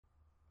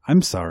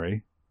I'm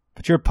sorry,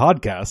 but your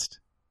podcast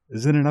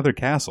is in another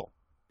castle.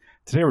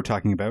 Today we're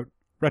talking about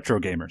retro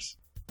gamers.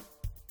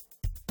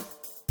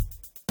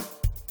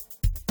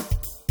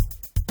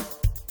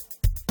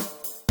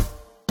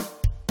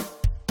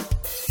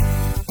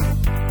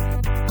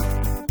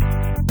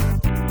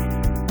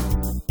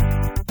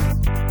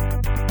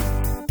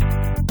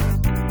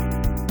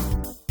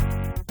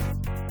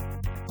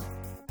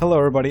 Hello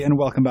everybody and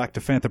welcome back to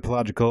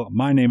Fanthropological.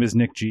 My name is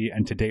Nick G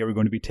and today we're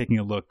going to be taking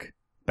a look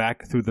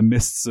back through the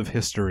mists of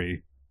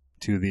history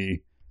to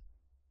the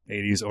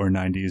 80s or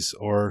 90s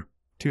or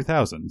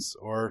 2000s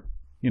or,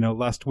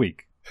 last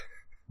week.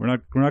 We're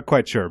not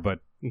quite sure, but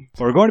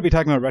we're going to be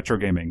talking about retro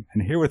gaming.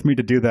 And here with me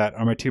to do that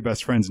are my two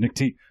best friends, Nick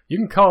T. You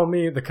can call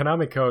me the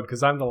Konami Code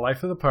because I'm the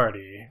life of the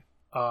party.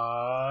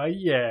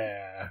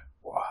 Yeah.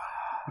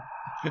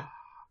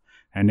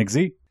 And Nick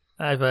Z.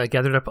 I've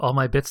gathered up all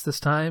my bits this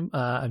time.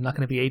 I'm not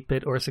going to be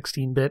 8-bit or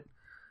 16-bit.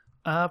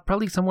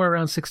 Probably somewhere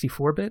around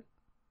 64-bit.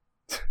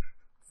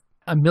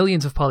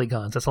 Millions of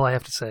polygons, that's all I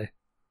have to say.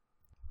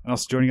 And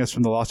also joining us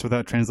from the Lost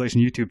Without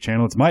Translation YouTube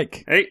channel, it's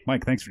Mike. Hey.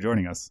 Mike, thanks for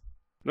joining us.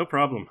 No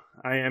problem.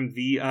 I am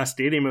the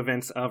stadium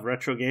events of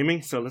retro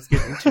gaming, so let's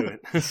get into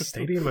it.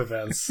 Stadium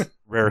events.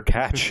 Rare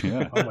catch,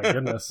 yeah. Oh my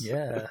goodness.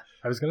 Yeah.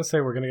 I was going to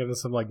say we're going to get into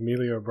some like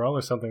Melee or Brawl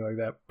or something like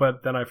that,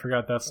 but then I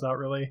forgot that's not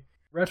really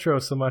retro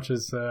so much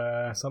as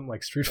something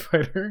like Street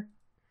Fighter.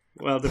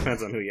 Well, it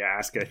depends on who you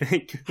ask, I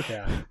think.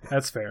 Yeah,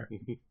 that's fair.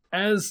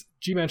 As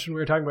G mentioned,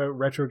 we were talking about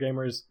retro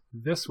gamers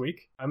this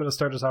week. I'm going to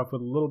start us off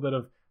with a little bit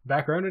of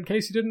background in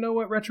case you didn't know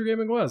what retro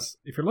gaming was.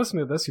 If you're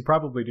listening to this, you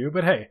probably do,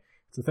 but hey,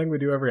 it's a thing we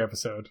do every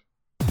episode.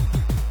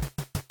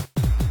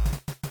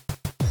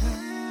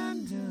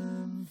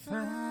 Random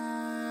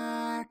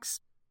facts.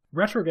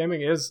 Retro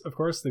gaming is, of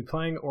course, the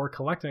playing or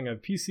collecting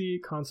of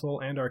PC, console,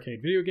 and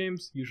arcade video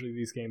games. Usually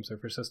these games are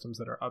for systems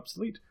that are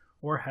obsolete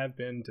or have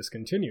been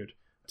discontinued.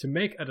 To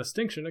make a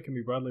distinction, it can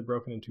be broadly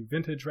broken into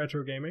vintage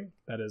retro gaming,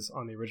 that is,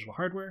 on the original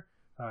hardware,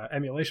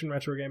 emulation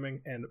retro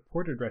gaming, and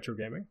ported retro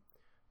gaming.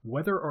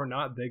 Whether or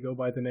not they go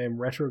by the name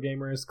retro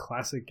gamers,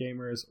 classic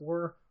gamers,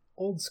 or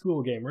old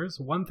school gamers,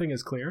 one thing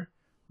is clear.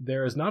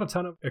 There is not a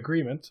ton of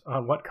agreement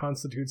on what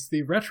constitutes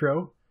the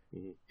retro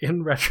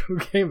in retro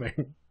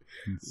gaming.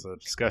 It's a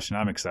discussion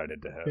I'm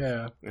excited to have.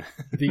 Yeah.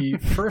 The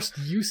first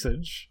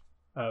usage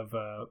of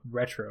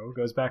retro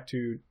goes back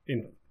to,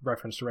 in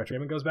reference to retro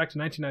gaming, goes back to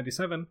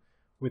 1997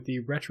 with the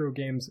Retro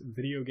Games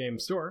video game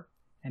store,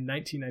 and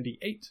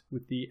 1998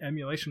 with the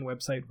emulation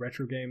website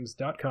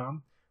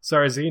retrogames.com.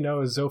 Sorry, Z, no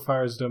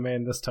Zophire's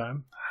domain this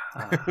time.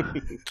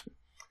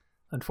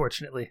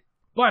 Unfortunately.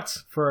 But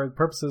for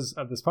purposes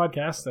of this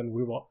podcast, and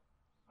we will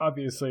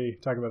obviously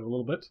talk about it a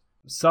little bit,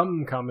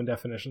 some common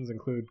definitions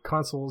include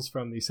consoles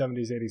from the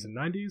 70s, 80s, and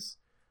 90s,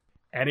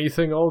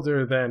 anything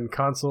older than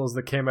consoles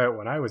that came out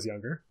when I was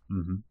younger,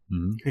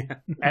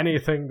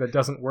 anything that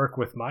doesn't work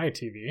with my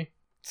TV,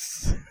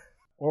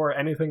 or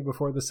anything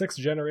before the 6th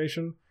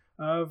generation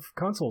of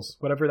consoles,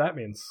 whatever that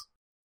means.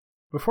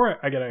 Before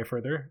I get any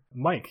further,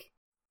 Mike,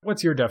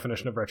 what's your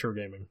definition of retro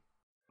gaming?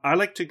 I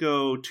like to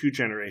go 2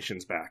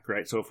 generations back,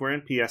 right? So if we're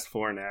in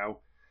PS4 now,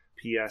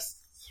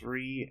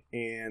 PS3,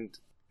 and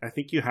I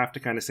think you have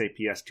to kind of say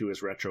PS2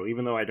 is retro,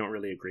 even though I don't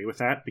really agree with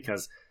that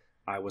because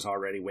I was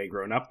already way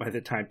grown up by the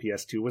time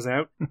PS2 was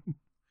out.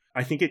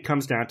 I think it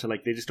comes down to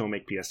they just don't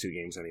make PS2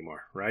 games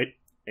anymore, right?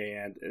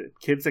 And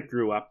kids that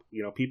grew up,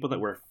 people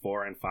that were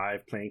 4 and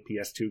 5 playing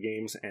PS2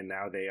 games, and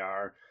now they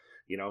are,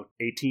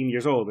 18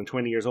 years old and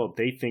 20 years old,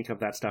 they think of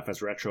that stuff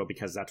as retro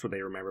because that's what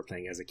they remember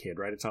playing as a kid,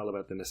 right? It's all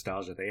about the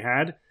nostalgia they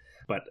had.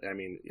 But, I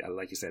mean,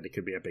 like you said, it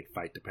could be a big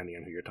fight depending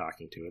on who you're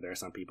talking to. There are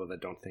some people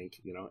that don't think,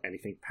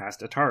 anything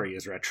past Atari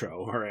is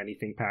retro, or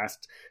anything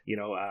past,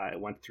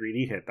 one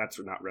 3D hit, that's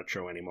not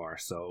retro anymore.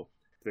 So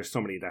there's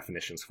so many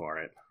definitions for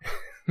it.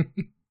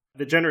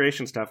 The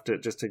generation stuff,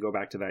 just to go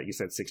back to that, you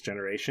said 6th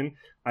generation.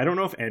 I don't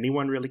know if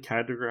anyone really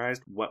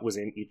categorized what was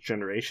in each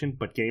generation,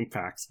 but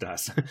GameFAQs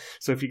does.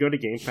 So if you go to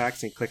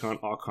GameFAQs and click on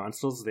all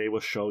consoles, they will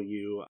show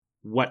you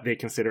what they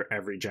consider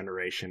every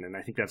generation. And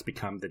I think that's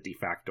become the de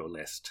facto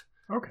list.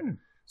 Okay.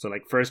 So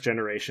first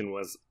generation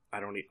was,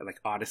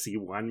 Odyssey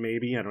 1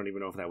 maybe. I don't even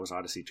know if that was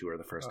Odyssey 2 or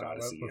the first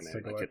Odyssey. And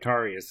then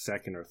Atari is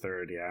 2nd or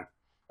 3rd, yeah.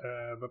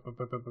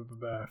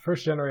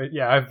 First generation,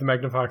 yeah, I have the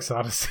Magnavox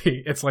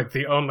Odyssey. It's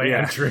the only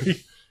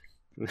entry.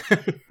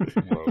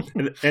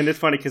 And it's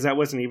funny because that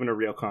wasn't even a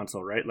real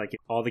console, right?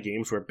 All the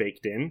games were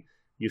baked in.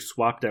 You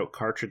swapped out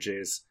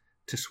cartridges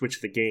to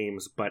switch the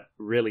games, but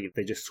really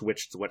they just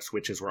switched what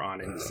switches were on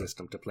in the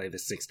system to play the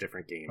 6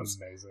 different games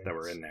that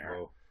were in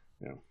there.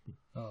 Yeah.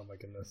 Oh my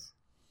goodness.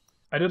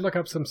 I did look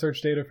up some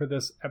search data for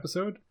this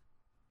episode.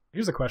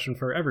 Here's a question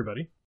for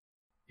everybody.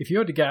 If you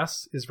had to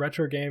guess, is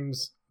retro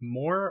games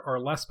more or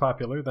less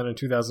popular than in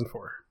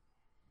 2004?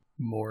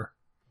 More.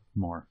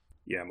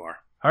 Yeah, more.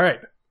 All right.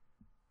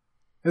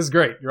 This is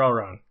great. You're all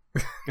wrong.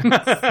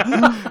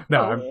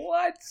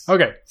 What?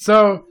 Okay,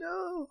 so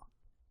No.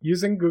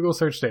 Using Google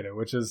search data,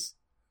 which is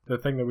the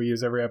thing that we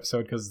use every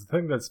episode because it's the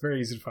thing that's very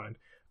easy to find.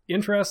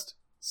 Interest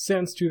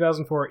since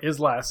 2004 is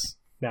less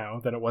now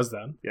than it was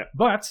then. Yeah.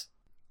 But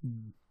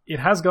it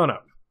has gone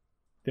up.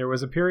 There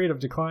was a period of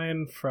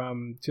decline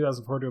from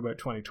 2004 to about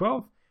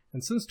 2012,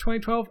 and since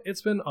 2012,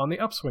 it's been on the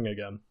upswing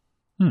again.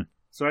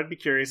 So I'd be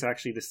curious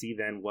actually to see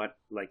then what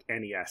like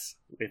NES,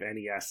 if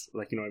NES,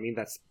 like, you know what I mean?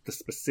 That's the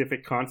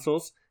specific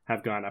consoles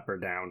have gone up or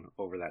down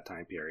over that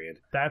time period.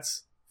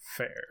 That's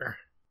fair.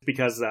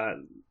 Because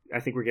I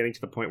think we're getting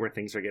to the point where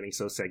things are getting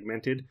so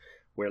segmented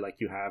where like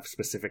you have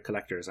specific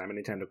collectors. I'm a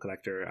Nintendo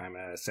collector, I'm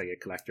a Sega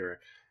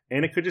collector.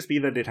 And it could just be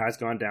that it has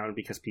gone down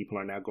because people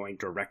are now going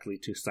directly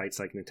to sites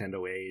like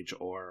Nintendo Age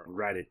or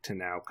Reddit to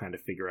now kind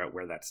of figure out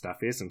where that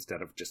stuff is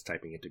instead of just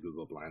typing into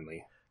Google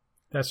blindly.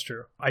 That's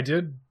true. I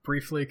did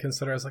briefly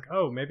consider, I was like,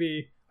 oh,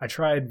 maybe I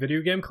tried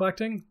video game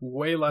collecting,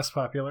 way less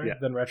popular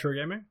than retro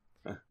gaming.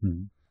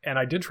 And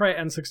I did try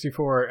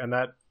N64, and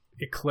that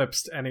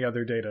eclipsed any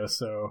other data,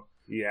 so...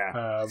 Yeah,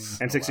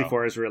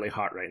 N64 is really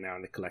hot right now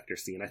in the collector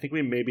scene. I think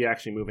we may be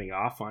actually moving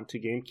off onto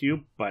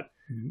GameCube, but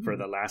for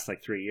the last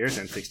like 3 years,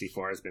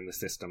 N64 has been the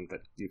system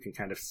that you can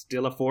kind of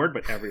still afford,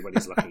 but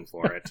everybody's looking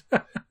for it.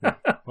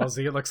 Well,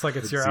 Z, it looks like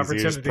it's your easy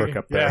to just opportunity.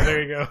 perk up there. Yeah,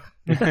 there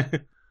you go.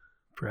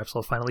 Perhaps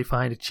I'll finally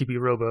find a Chibi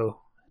Robo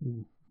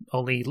and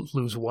only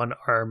lose one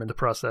arm in the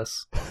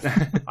process.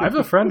 I have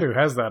a friend who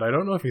has that. I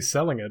don't know if he's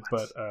selling it,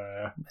 but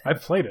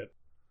I've played it.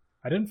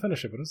 I didn't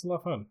finish it, but it was a lot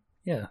of fun.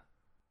 Yeah.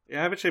 Yeah,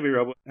 I have a Chibi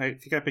Robo. I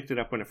think I picked it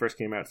up when it first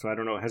came out, so I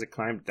don't know. Has it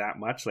climbed that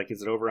much? Like,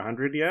 is it over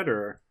 100 yet,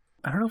 or?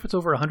 I don't know if it's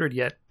over 100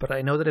 yet, but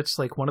I know that it's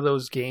like one of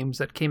those games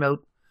that came out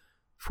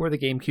for the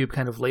GameCube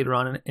kind of later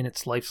on in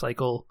its life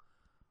cycle.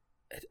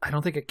 I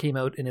don't think it came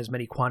out in as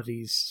many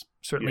quantities,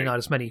 certainly not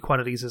as many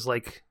quantities as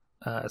like,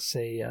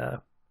 say,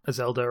 a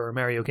Zelda or a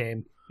Mario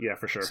game. Yeah,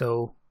 for sure.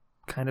 So,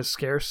 kind of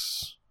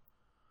scarce.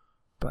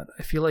 But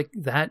I feel like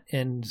that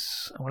and,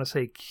 I want to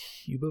say,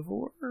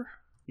 Cubivore?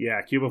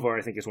 Yeah, Cubivore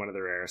I think is one of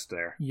the rarest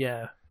there.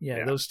 Yeah,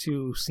 those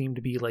two seem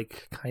to be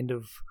like kind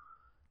of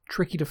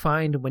tricky to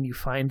find. When you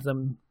find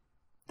them,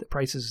 the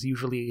price is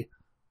usually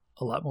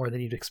a lot more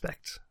than you'd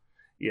expect.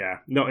 Yeah,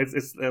 no,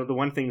 it's the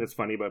one thing that's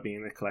funny about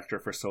being a collector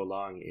for so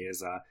long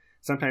is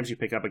sometimes you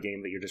pick up a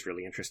game that you're just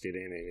really interested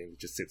in and it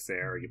just sits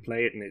there, or you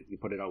play it and you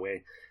put it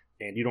away,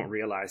 and you don't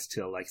realize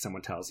till like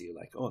someone tells you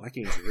like, oh, that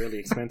game's really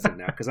expensive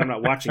now because I'm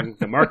not watching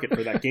the market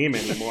for that game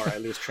anymore. I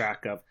lose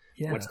track of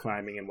what's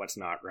climbing and what's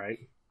not, right?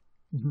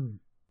 Mm-hmm.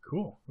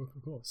 Cool.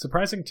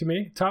 Surprising to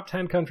me, top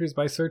 10 countries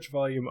by search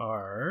volume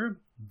are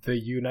the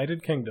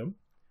United Kingdom,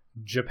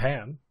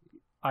 Japan,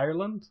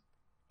 Ireland,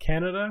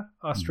 Canada,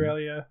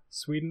 Australia,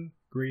 Sweden,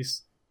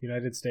 Greece,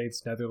 United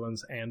States,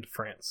 Netherlands, and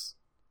France.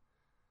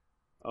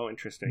 Oh,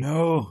 interesting.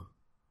 No,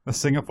 the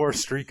Singapore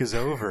streak is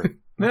over.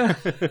 I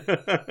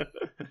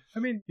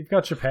mean, you've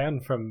got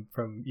Japan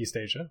from East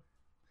Asia.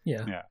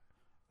 Yeah.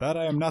 That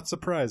I am not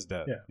surprised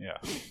at. Yeah.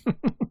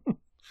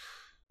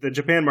 The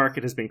Japan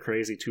market has been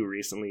crazy too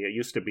recently. It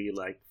used to be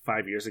like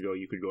 5 years ago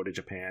you could go to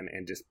Japan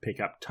and just pick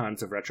up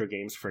tons of retro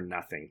games for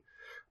nothing.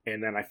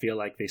 And then I feel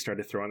like they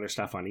started throwing their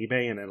stuff on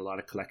eBay, and then a lot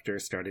of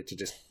collectors started to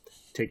just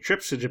take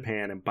trips to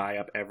Japan and buy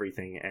up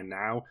everything. And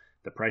now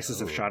the prices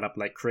have shot up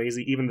like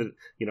crazy. Even the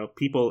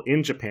people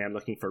in Japan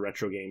looking for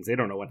retro games, they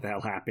don't know what the hell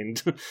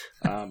happened.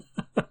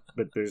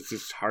 But there's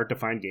just hard to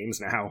find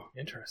games now.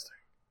 Interesting.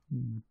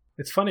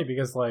 It's funny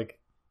because like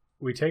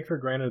we take for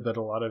granted that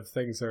a lot of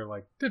things are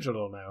like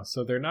digital now,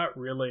 so they're not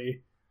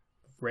really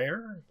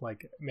rare.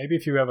 Like maybe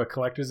if you have a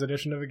collector's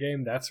edition of a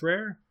game, that's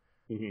rare.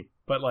 Mm-hmm.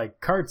 But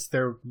like carts,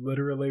 there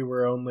literally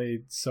were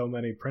only so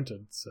many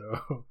printed.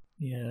 So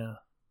yeah,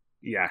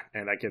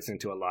 and that gets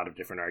into a lot of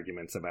different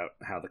arguments about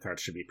how the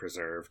carts should be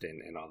preserved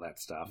and all that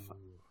stuff.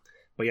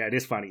 But yeah, it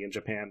is funny. In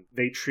Japan,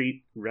 they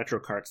treat retro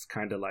carts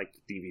kind of like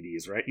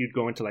DVDs, right? You'd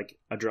go into like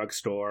a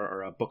drugstore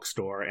or a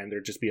bookstore and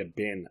there'd just be a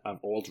bin of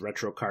old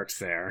retro carts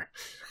there.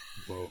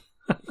 Whoa.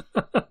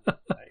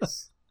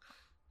 Nice.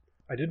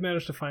 I did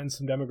manage to find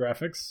some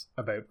demographics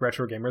about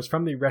retro gamers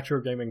from the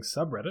retro gaming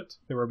subreddit.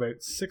 There were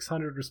about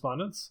 600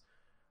 respondents.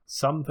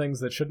 Some things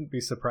that shouldn't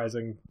be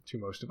surprising to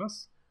most of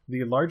us.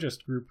 The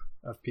largest group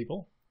of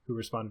people who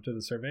responded to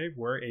the survey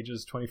were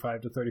ages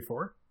 25 to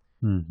 34.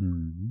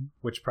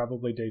 Which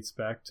probably dates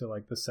back to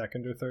like the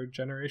second or third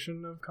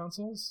generation of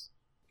consoles.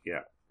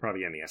 Yeah,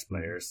 probably NES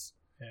players.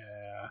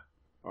 Yeah.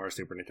 Or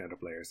Super Nintendo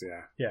players,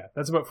 yeah. Yeah,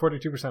 that's about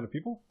 42% of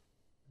people.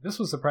 This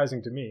was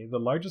surprising to me. The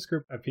largest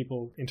group of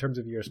people in terms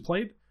of years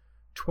played,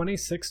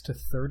 26 to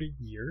 30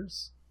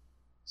 years.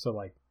 So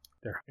like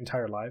their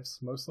entire lives,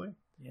 mostly.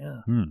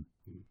 Yeah.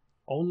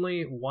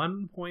 Only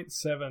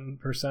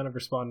 1.7% of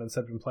respondents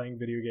have been playing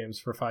video games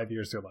for 5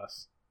 years or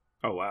less.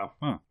 Oh, wow.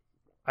 Huh.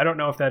 I don't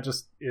know if that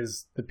just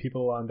is the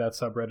people on that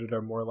subreddit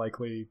are more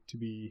likely to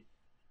be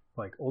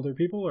like older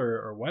people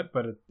or what,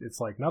 but it's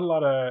like not a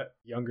lot of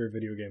younger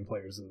video game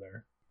players in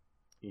there.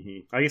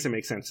 Mm-hmm. I guess it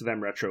makes sense to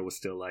them. Retro was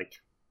still like,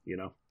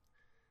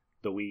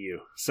 the Wii U.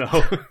 So,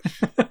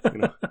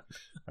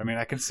 I mean,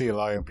 I can see a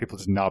lot of people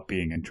just not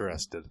being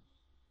interested.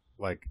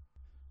 Like,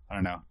 I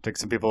don't know. It takes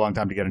some people a long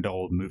time to get into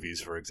old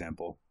movies, for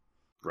example.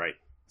 Right.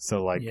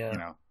 So, like,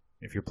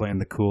 if you're playing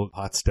the cool,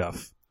 hot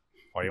stuff,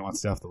 Why do you want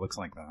stuff that looks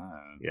like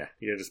that? Yeah,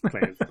 you're just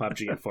playing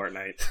PUBG and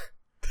Fortnite.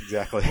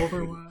 Exactly.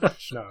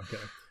 Overwatch. No,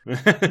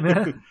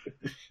 okay.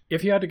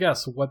 If you had to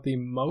guess what the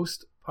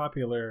most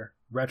popular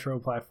retro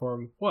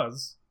platform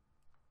was,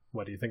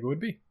 what do you think it would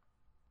be?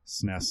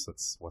 SNES,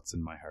 that's what's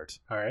in my heart.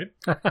 All right.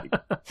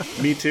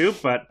 Me too,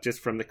 but just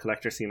from the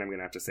collector scene, I'm going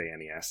to have to say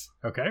NES.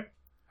 Okay.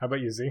 How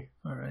about you, Z?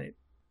 All right.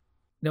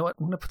 You know what?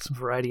 I'm going to put some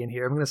variety in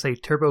here. I'm going to say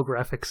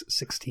TurboGrafx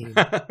 16.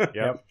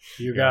 Yep.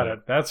 You got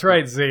it. That's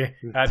right, Z.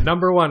 At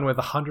number one with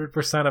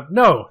 100% of...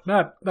 No,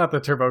 not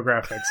the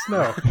TurboGrafx.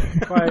 No.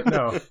 Why?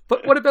 No.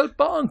 But what about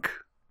Bonk?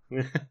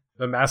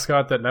 The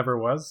mascot that never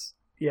was?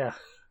 Yeah.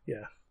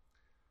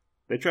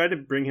 They tried to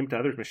bring him to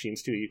other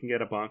machines too. You can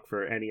get a Bonk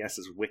for NES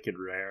is wicked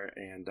rare,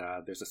 and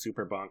there's a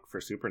Super Bonk for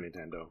Super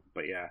Nintendo.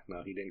 But yeah,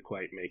 no, he didn't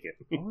quite make it.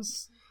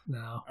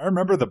 No. I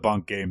remember the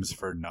Bonk games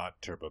for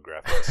not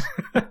TurboGrafx.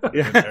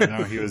 Yeah. I didn't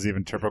know he was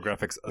even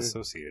TurboGrafx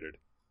associated.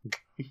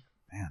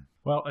 Man.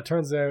 Well, it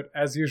turns out,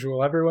 as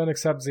usual, everyone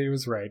except Z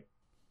was right.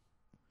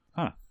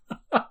 Huh.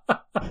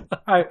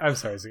 I'm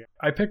sorry, Z.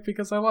 I picked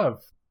because I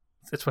love.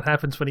 It's what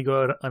happens when you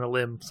go out on a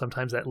limb.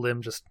 Sometimes that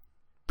limb just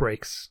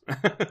breaks.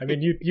 I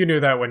mean, you knew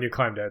that when you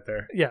climbed out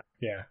there. Yeah.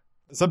 Yeah.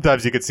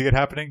 Sometimes you could see it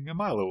happening a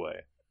mile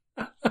away.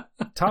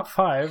 Top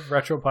 5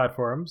 retro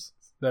platforms.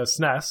 The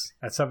SNES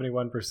at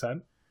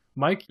 71%.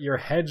 Mike, your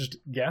hedged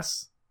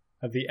guess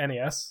of the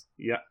NES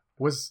Yeah.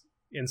 was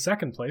in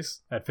second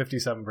place at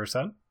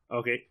 57%.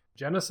 Okay.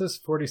 Genesis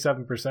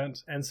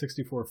 47%,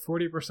 N64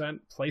 40%,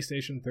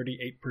 PlayStation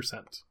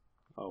 38%.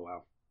 Oh,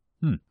 wow.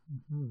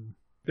 Mm-hmm.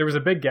 There was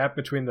a big gap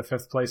between the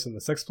 5th place and the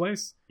 6th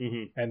place,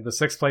 Mm-hmm. and the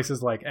 6th place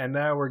is like, and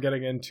now we're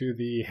getting into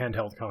the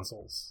handheld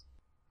consoles,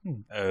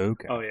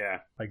 Okay. Oh, yeah.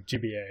 like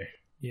GBA.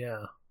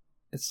 Yeah.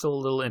 It's still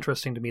a little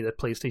interesting to me that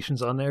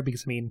PlayStation's on there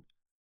because, I mean,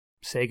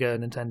 Sega,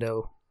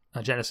 Nintendo,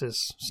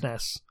 Genesis,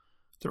 SNES,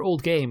 they're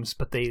old games,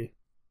 but they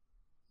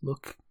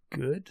look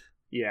good.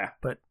 Yeah.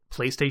 But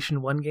PlayStation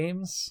 1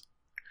 games?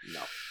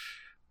 No.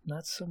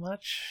 Not so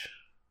much.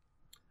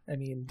 I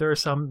mean, there are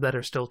some that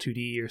are still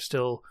 2D or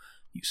still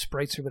use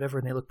sprites or whatever,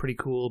 and they look pretty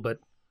cool, but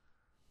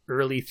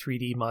early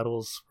 3D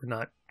models were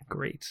not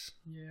great.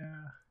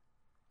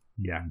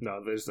 Yeah.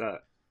 No, there's a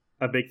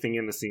big thing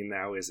in the scene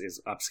now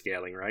is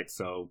upscaling, right?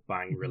 So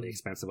buying really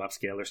expensive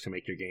upscalers to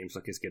make your games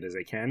look as good as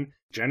they can.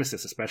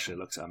 Genesis especially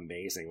looks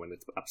amazing when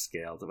it's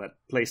upscaled. But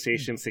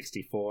PlayStation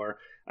 64,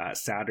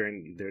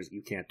 Saturn,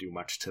 you can't do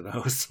much to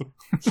those.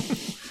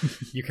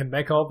 You can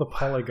make all the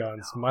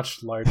polygons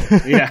much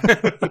larger. Yeah.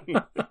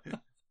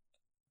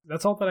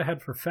 That's all that I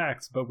had for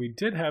facts, but we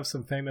did have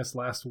some famous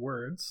last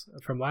words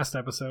from last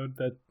episode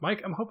that,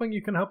 Mike, I'm hoping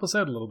you can help us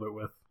out a little bit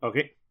with.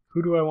 Okay.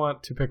 Who do I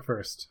want to pick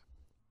first?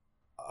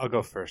 I'll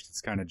go first.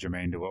 It's kind of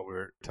germane to what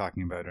we're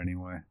talking about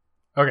anyway.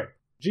 Okay.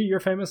 G, your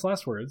famous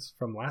last words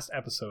from last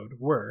episode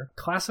were,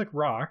 classic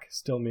rock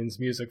still means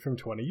music from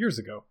 20 years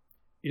ago.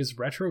 Is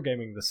retro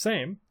gaming the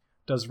same?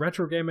 Does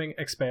retro gaming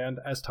expand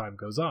as time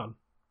goes on?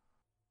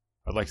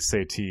 I'd like to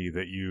say to you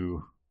that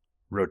you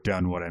wrote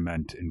down what I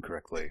meant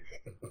incorrectly.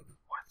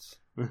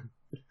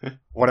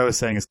 What I was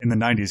saying is, in the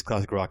 90s,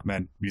 classic rock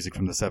meant music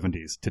from the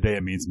 70s. Today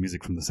it means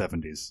music from the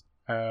 70s.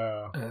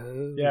 Yeah.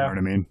 You know what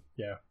I mean?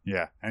 Yeah.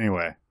 Yeah.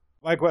 Anyway,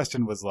 my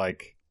question was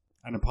like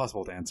an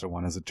impossible to answer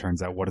one, as it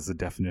turns out. What is the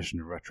definition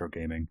of retro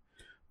gaming?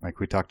 Like,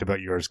 we talked about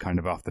yours kind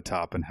of off the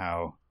top and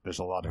how there's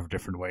a lot of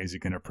different ways you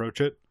can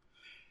approach it.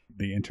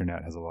 The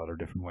internet has a lot of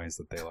different ways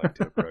that they like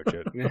to approach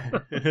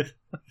it.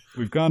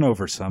 We've gone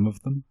over some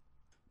of them.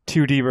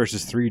 2D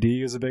versus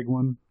 3D is a big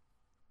one.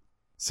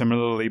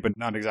 Similarly, but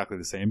not exactly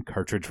the same,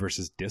 cartridge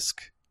versus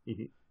disc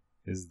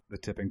is the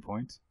tipping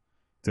point.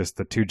 Just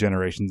the 2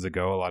 generations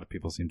ago, a lot of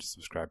people seem to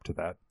subscribe to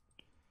that.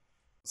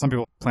 Some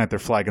people plant their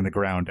flag in the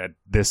ground at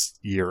this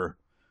year,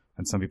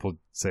 and some people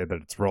say that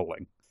it's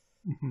rolling.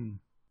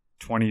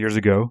 20 years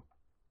ago,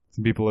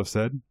 some people have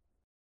said,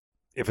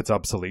 if it's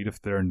obsolete,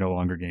 if there are no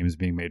longer games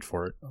being made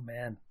for it, Oh,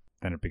 man.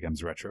 then it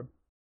becomes retro.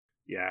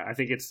 Yeah, I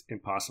think it's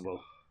impossible.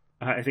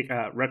 I think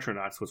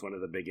Retronauts was one of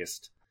the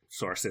biggest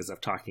sources of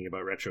talking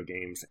about retro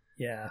games,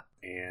 Yeah.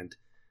 and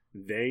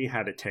they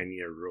had a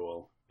 10-year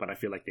rule, but I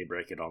feel like they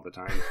break it all the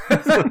time.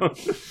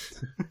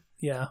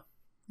 Yeah.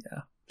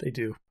 Yeah, they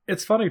do.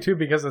 It's funny, too,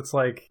 because it's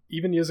like,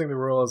 even using the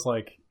rule as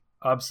like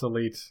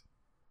obsolete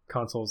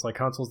consoles, like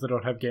consoles that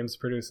don't have games to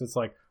produce, it's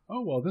like,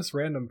 oh, well, this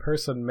random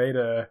person made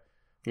a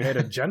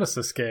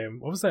Genesis game.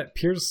 What was that?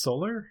 Piers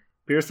Solar?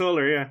 Piers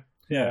Solar, yeah.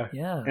 Yeah.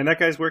 Yeah. And that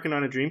guy's working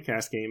on a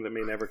Dreamcast game that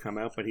may never come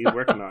out, but he's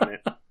working on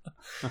it.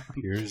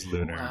 Piers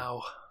Lunar.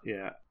 Wow.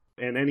 Yeah.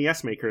 And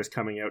NES Maker is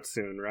coming out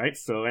soon, right?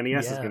 So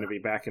NES is Yeah. going to be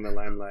back in the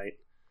limelight.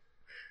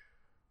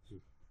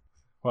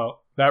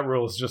 Well, that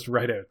rule is just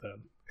right out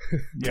then.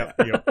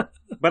 Yep.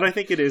 But I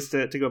think it is,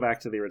 to go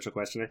back to the original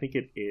question, I think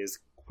it is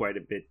quite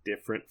a bit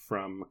different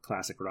from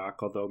classic rock,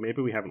 although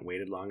maybe we haven't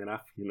waited long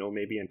enough. You know,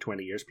 maybe in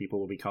 20 years people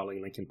will be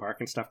calling Linkin Park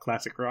and stuff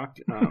classic rock.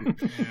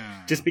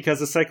 Just because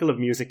the cycle of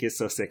music is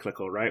so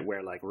cyclical, right?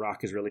 Where like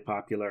rock is really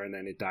popular and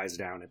then it dies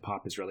down and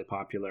pop is really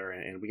popular.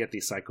 And we get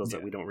these cycles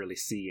that we don't really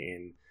see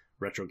in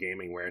retro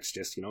gaming where it's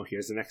just, you know,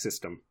 here's the next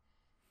system.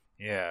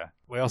 Yeah.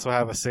 We also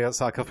have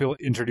saw a couple people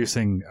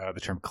introducing the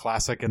term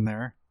classic in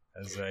there,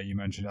 as you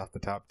mentioned off the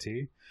top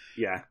tee.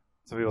 Yeah.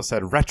 Some people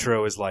said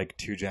retro is like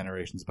 2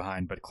 generations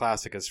behind, but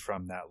classic is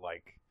from that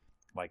like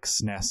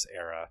SNES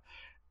era.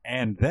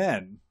 And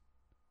then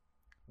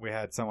we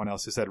had someone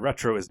else who said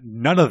retro is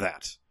none of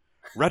that.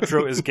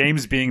 Retro is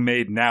games being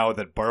made now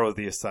that borrow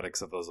the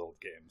aesthetics of those old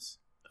games,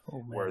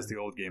 whereas the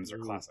old games are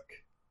classic.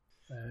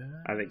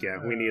 I think,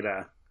 we need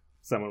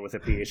someone with a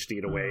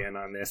PhD to weigh in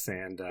on this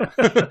and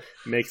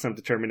make some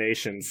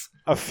determinations.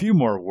 A few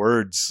more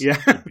words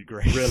would be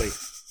great. Really.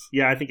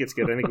 Yeah, I think it's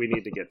good. I think we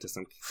need to get to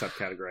some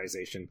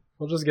subcategorization.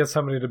 We'll just get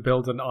somebody to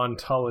build an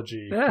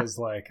ontology, because,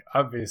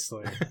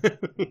 obviously.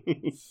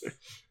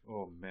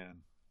 Oh,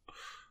 man.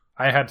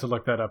 I had to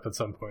look that up at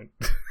some point.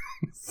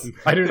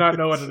 I do not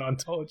know what an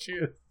ontology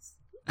is.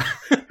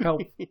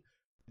 Help. Do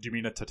you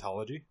mean a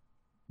tautology?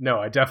 No,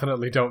 I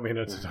definitely don't mean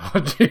a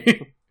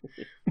tautology.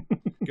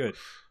 Good.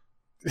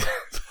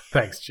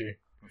 Thanks, G.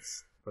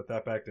 Let's put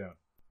that back down.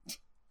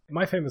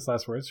 My famous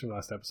last words from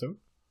last episode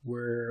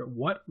were,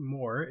 what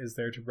more is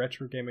there to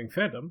retro gaming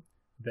fandom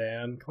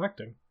than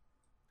collecting?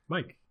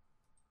 Mike,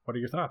 what are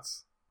your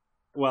thoughts?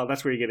 Well,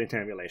 that's where you get into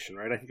emulation,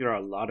 right? I think there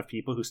are a lot of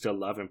people who still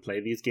love and play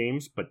these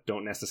games, but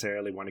don't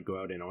necessarily want to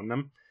go out and own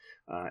them.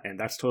 And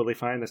that's totally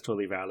fine. That's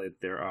totally valid.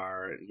 There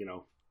are,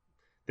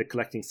 the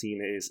collecting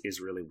scene is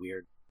really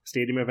weird.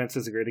 Stadium events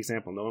is a great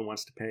example. No one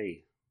wants to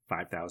pay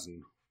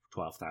 $5,000,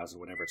 $12,000,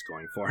 whatever it's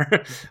going for,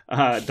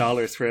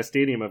 dollars for a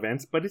stadium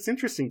event. But it's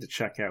interesting to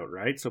check out,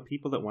 right? So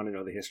people that want to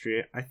know the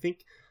history, I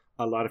think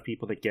a lot of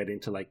people that get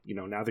into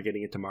now they're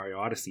getting into Mario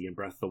Odyssey and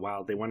Breath of the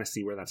Wild, they want to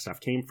see where that stuff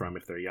came from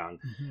if they're young.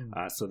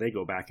 Mm-hmm. So they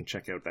go back and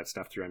check out that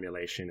stuff through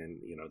emulation, and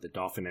the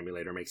Dolphin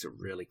emulator makes it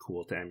really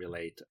cool to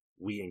emulate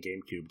Wii and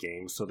GameCube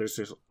games. So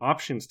there's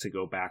options to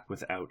go back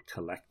without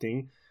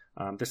collecting,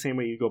 the same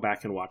way you go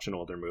back and watch an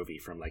older movie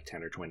from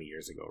 10 or 20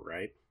 years ago,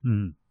 right?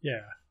 Mm.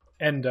 Yeah.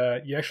 And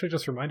you actually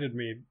just reminded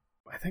me,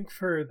 I think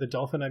for the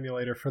Dolphin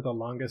emulator, for the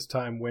longest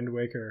time, Wind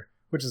Waker,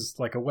 which is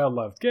a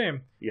well-loved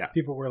game,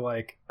 people were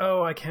like,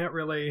 oh, I can't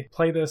really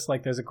play this,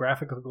 there's a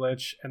graphical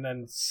glitch, and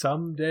then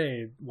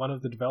someday one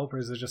of the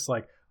developers is just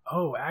like,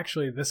 oh,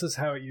 actually, this is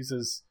how it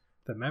uses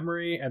the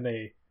memory, and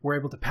they were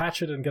able to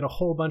patch it and get a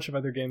whole bunch of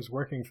other games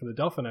working for the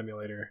Dolphin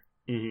emulator.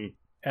 Mm-hmm.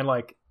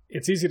 And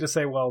it's easy to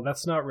say, well,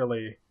 that's not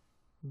really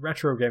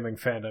retro gaming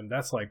fandom,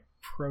 that's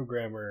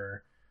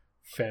programmer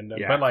fandom.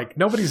 Yeah. But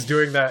nobody's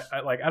doing that.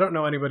 I don't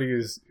know anybody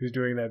who's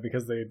doing that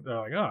because they're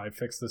like, oh, I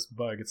fixed this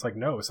bug. It's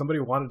no, somebody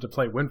wanted to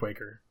play Wind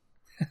Waker.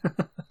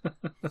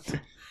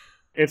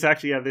 It's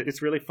actually,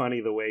 it's really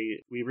funny the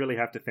way we really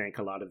have to thank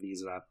a lot of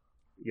these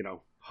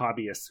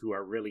hobbyists who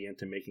are really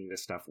into making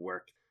this stuff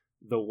work.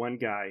 The one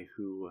guy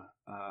who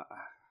I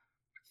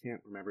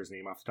can't remember his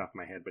name off the top of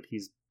my head, but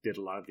he's did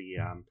a lot of the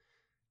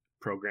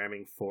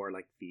programming for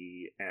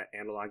the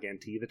Analog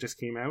NT that just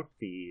came out,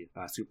 the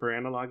Super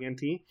Analog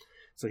NT.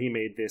 So he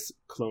made this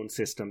clone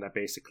system that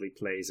basically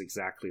plays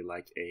exactly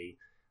like a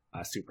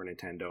Super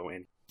Nintendo,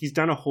 and he's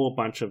done a whole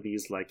bunch of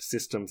these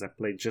systems that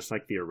play just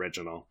like the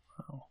original.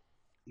 Wow.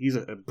 He's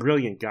a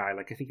brilliant guy.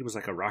 I think he was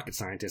a rocket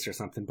scientist or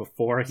something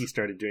before he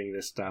started doing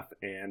this stuff,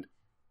 and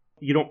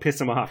you don't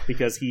piss him off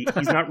because he's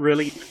not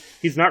really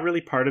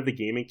part of the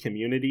gaming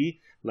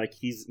community.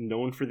 He's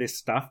known for this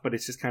stuff, but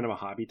it's just kind of a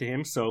hobby to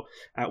him. So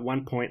at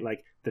one point,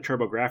 the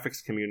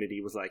TurboGrafx community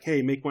was like,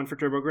 hey, make one for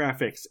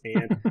TurboGrafx.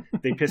 And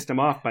they pissed him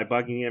off by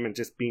bugging him and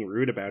just being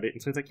rude about it.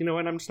 And so he's like, you know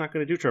what? I'm just not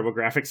going to do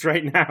TurboGrafx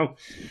right now.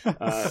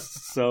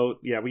 So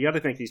yeah, we got to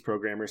thank these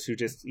programmers who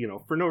just,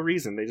 for no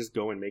reason, they just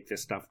go and make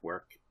this stuff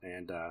work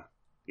and,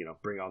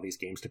 bring all these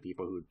games to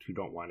people who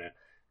don't want to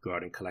go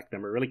out and collect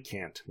them or really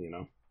can't,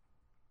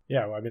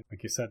 Yeah, well,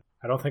 like you said,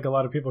 I don't think a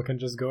lot of people can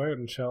just go out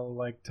and shell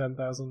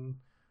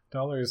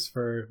 $10,000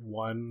 for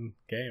one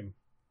game.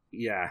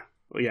 Yeah.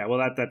 Well,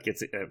 that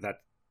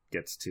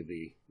gets to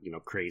the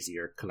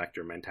crazier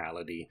collector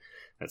mentality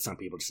that some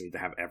people just need to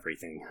have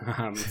everything.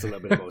 It's a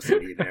little bit of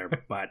OCD there,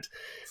 but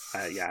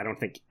I don't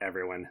think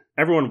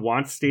everyone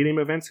wants stadium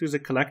events who's a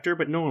collector,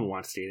 but no one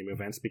wants stadium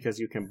events because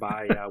you can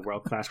buy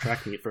World Class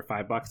Track Meet for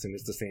 $5 and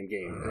it's the same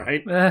game,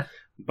 right?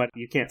 But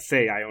you can't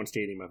say I own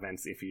stadium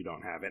events if you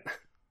don't have it.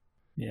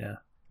 Yeah.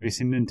 Have you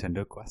seen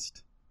Nintendo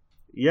Quest?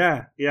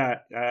 Yeah.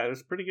 It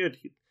was pretty good.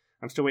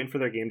 I'm still waiting for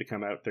their game to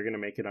come out. They're going to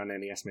make it on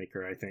NES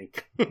Maker, I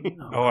think.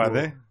 Oh, are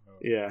they?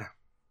 Yeah.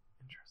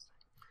 Interesting.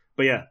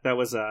 But yeah, that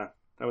was a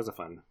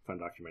fun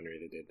documentary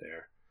they did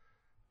there.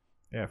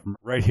 Yeah, from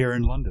right here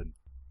in London.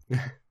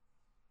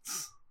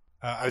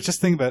 I was just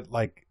thinking about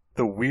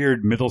the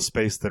weird middle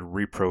space that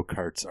repro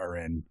carts are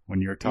in when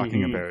you're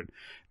talking about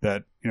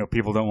that.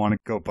 People don't want to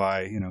go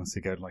buy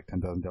seek out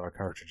 $10,000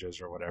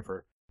 cartridges or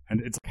whatever. And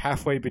it's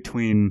halfway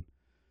between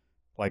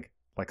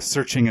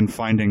searching and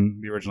finding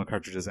the original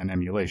cartridges and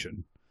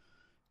emulation.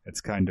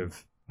 It's kind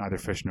of neither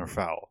fish nor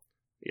fowl.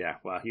 Yeah,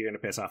 well, you're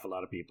going to piss off a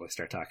lot of people. I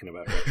start talking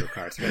about retro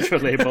carts, retro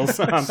labels.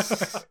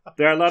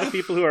 There are a lot of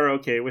people who are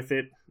okay with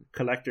it.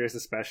 Collectors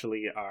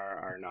especially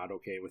are not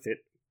okay with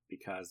it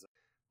because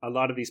a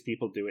lot of these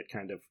people do it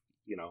kind of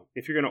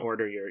if you're going to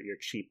order your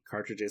cheap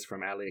cartridges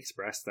from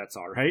AliExpress, that's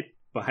all right.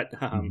 But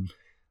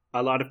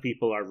a lot of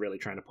people are really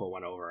trying to pull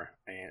one over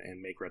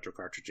and make retro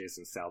cartridges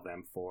and sell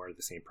them for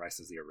the same price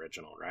as the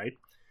original, right?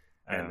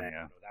 And then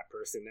that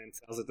person then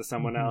sells it to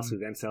someone else, who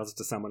then sells it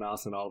to someone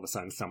else, and all of a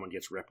sudden someone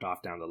gets ripped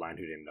off down the line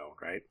who didn't know,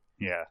 right?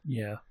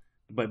 Yeah.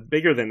 But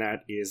bigger than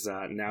that is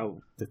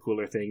now the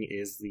cooler thing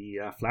is the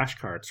flash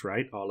cards,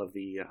 right? All of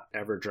the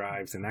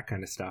EverDrives and that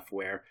kind of stuff,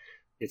 where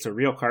it's a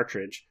real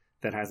cartridge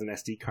that has an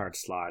SD card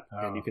slot,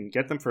 and you can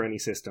get them for any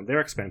system.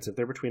 They're expensive;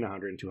 they're between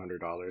 $100 and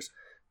 $200,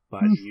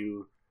 but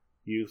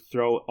you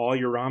throw all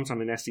your ROMs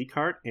on an SD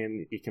card,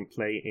 and it can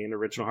play in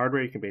original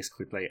hardware. You can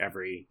basically play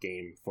every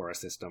game for a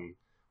system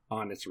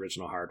on its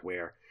original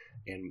hardware,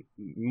 and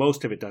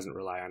most of it doesn't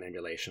rely on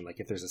emulation. Like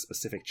if there's a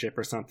specific chip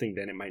or something,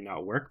 then it might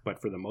not work, but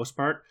for the most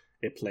part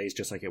it plays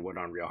just like it would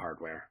on real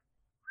hardware.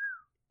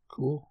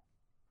 Cool.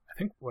 I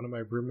think one of my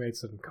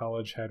roommates in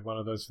college had one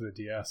of those for the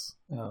DS.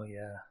 Oh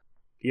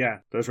Yeah,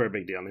 those were a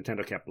big deal.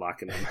 Nintendo kept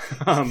blocking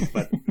them.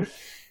 But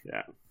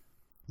yeah.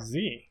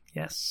 Z,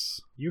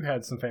 yes, you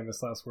had some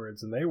famous last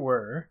words, and they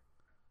were,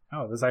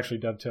 this actually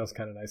dovetails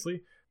kind of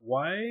nicely.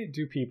 Why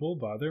do people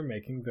bother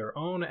making their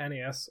own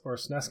NES or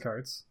SNES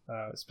carts,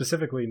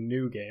 specifically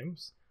new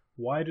games?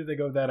 Why do they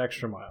go that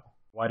extra mile?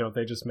 Why don't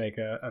they just make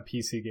a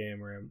PC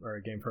game or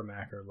a game for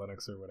Mac or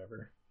Linux or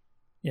whatever?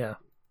 Yeah.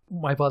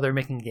 Why bother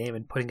making a game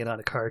and putting it on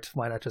a cart?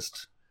 Why not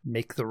just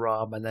make the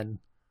ROM and then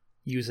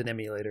use an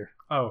emulator?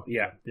 Oh,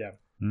 yeah.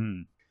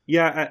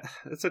 Yeah,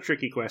 that's a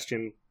tricky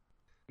question.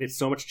 It's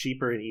so much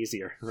cheaper and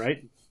easier,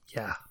 right?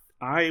 Yeah.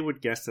 I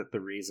would guess that the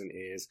reason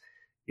is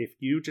if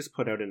you just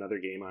put out another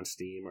game on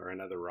Steam or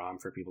another ROM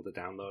for people to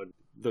download,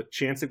 the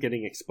chance of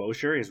getting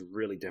exposure is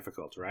really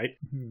difficult, right?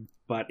 Mm-hmm.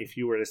 But if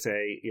you were to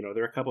say,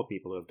 there are a couple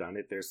people who have done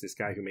it. There's this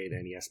guy who made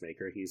NES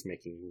Maker. He's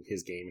making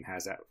his game and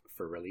has that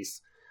for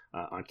release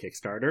on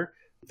Kickstarter.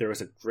 There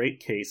was a great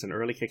case, an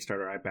early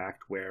Kickstarter I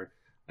backed, where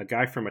a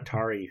guy from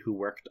Atari who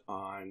worked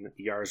on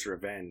Yar's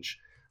Revenge,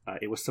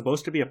 it was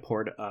supposed to be a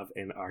port of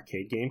an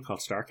arcade game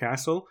called Star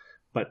Castle,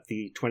 but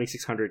the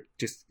 2600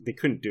 they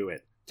couldn't do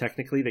it.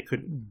 Technically, they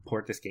couldn't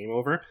port this game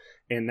over.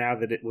 And now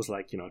that it was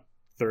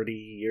 30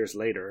 years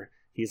later,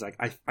 he's like,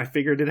 I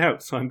figured it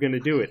out, so I'm going to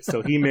do it.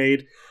 So he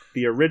made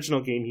the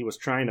original game he was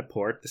trying to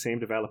port, the same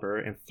developer,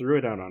 and threw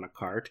it out on a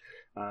cart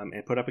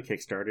and put up a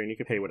Kickstarter. And you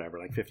could pay whatever,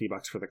 like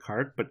 $50 for the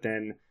cart. But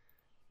then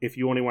if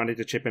you only wanted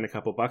to chip in a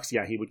couple bucks,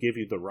 he would give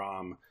you the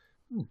ROM.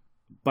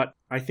 But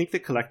I think the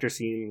collector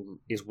scene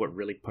is what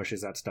really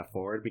pushes that stuff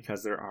forward,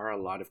 because there are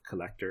a lot of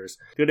collectors,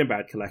 good and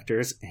bad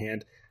collectors,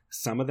 and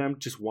some of them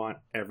just want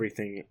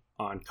everything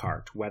on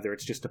cart, whether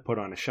it's just to put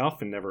on a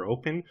shelf and never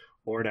open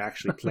or to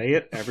actually play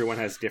it. Everyone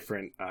has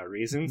different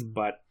reasons,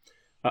 but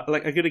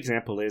like a good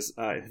example is,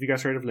 have you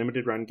guys heard of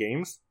Limited Run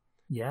Games?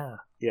 Yeah.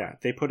 Yeah,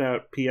 they put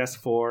out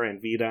PS4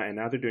 and Vita, and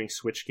now they're doing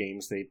Switch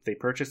games. They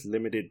purchase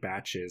limited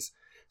batches.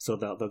 So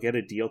they'll get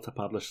a deal to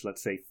publish,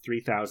 let's say,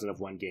 3,000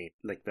 of one game,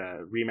 like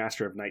the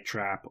remaster of Night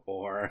Trap,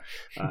 or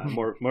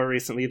more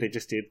recently, they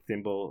just did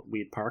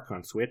Thimbleweed Park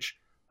on Switch.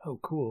 Oh,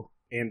 cool.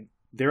 And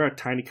they're a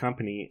tiny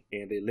company,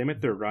 and they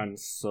limit their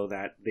runs so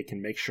that they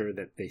can make sure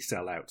that they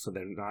sell out, so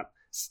they're not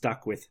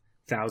stuck with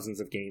thousands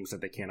of games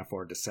that they can't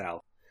afford to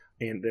sell.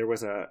 And there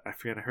was I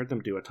heard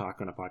them do a talk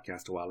on a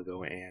podcast a while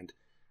ago, and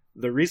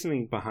the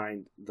reasoning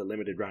behind the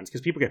limited runs, because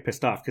people get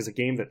pissed off because a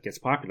game that gets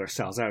popular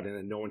sells out and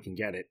then no one can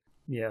get it.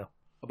 Yeah.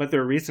 But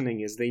their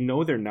reasoning is they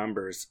know their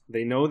numbers.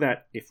 They know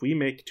that if we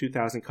make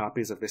 2,000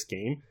 copies of this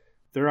game,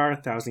 there are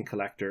 1,000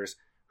 collectors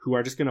who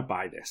are just going to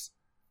buy this.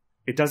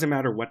 It doesn't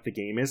matter what the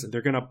game is.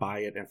 They're going to buy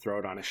it and throw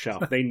it on a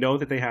shelf. They know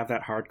that they have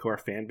that hardcore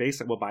fan base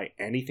that will buy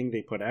anything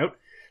they put out.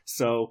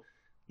 So,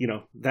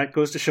 that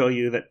goes to show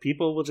you that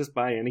people will just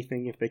buy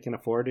anything if they can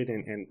afford it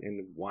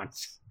and want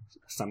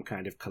some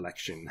kind of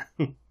collection.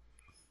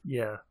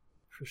 Yeah,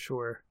 for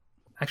sure.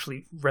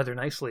 Actually, rather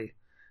nicely,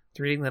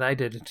 the reading that I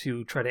did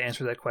to try to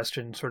answer that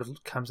question sort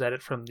of comes at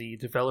it from the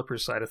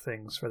developer's side of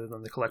things rather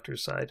than the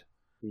collector's side.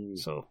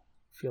 So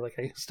I feel like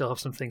I still have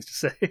some things to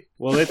say.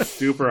 Well, it's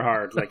super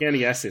hard. Like,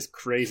 NES is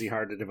crazy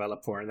hard to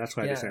develop for, and that's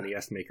why this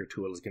NES Maker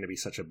tool is going to be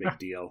such a big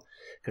deal,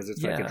 because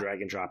it's like a drag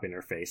and drop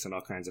interface and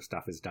all kinds of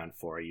stuff is done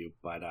for you.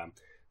 But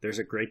there's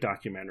a great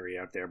documentary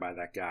out there by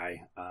that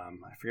guy.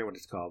 I forget what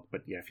it's called,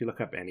 but yeah, if you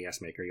look up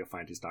NES Maker, you'll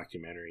find his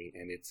documentary,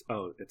 and it's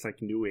like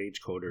New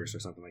Age Coders or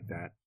something like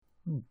that,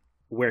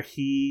 where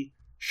he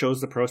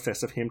shows the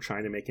process of him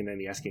trying to make an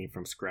NES game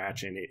from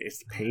scratch, and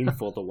it's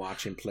painful to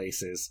watch in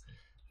places.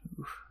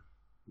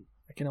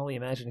 I can only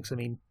imagine, because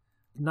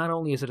not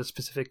only is it a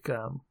specific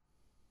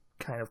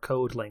kind of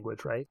code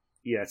language, right?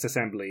 Yeah, it's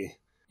assembly.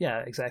 Yeah,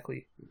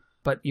 exactly.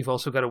 But you've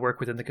also got to work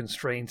within the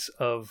constraints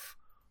of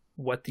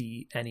what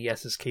the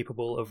NES is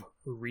capable of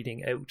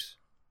reading out.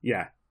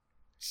 Yeah.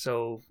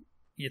 So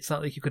it's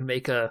not like you could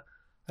make I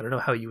don't know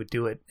how you would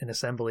do it in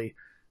assembly.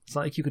 It's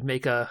not like you could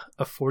make a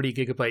 40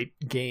 gigabyte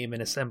game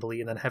in assembly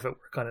and then have it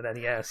work on an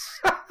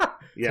NES.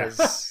 Yeah.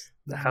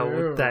 How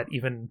would that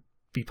even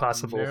be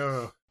possible?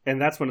 No. And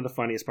that's one of the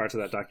funniest parts of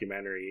that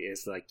documentary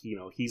is like, you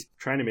know, he's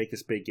trying to make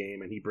this big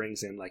game and he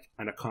brings in like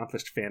an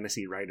accomplished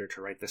fantasy writer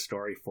to write the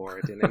story for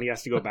it. And then he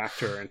has to go back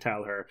to her and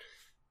tell her,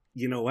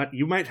 you know what,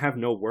 you might have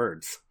no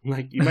words.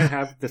 Like you might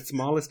have the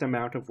smallest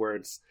amount of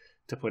words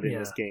to put in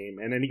this game.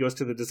 And then he goes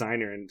to the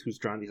designer and who's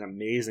drawn these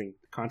amazing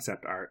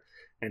concept art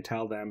and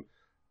tell them,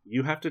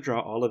 you have to draw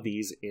all of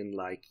these in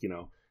like, you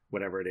know,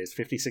 whatever it is,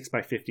 56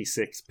 by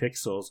 56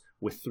 pixels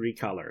with 3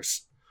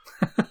 colors.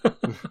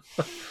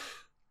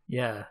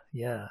 Yeah.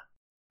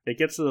 It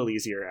gets a little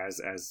easier as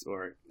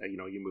you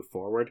know, you move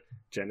forward.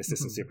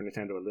 Genesis and Mhm. Super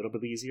Nintendo a little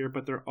bit easier,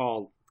 but they're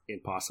all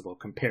impossible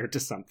compared to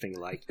something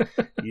like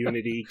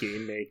Unity,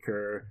 Game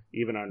Maker,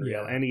 even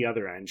Unreal, any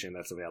other engine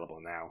that's available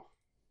now.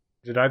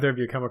 Did either of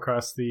you come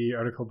across the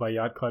article by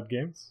Yacht Club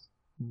Games?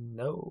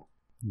 No.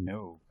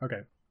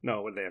 Okay.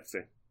 No, what do they have to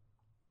say?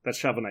 That's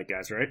Shovel Knight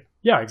guys, right?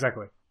 Yeah,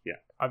 exactly. Yeah.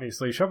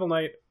 Obviously, Shovel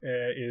Knight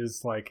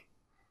is like,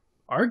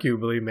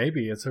 arguably,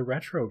 maybe it's a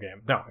retro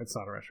game. No, it's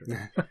not a retro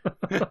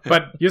game.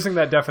 But using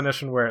that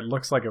definition where it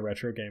looks like a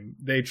retro game,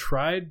 they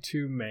tried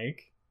to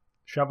make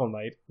Shovel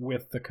Knight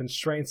with the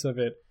constraints of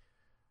it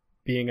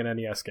being an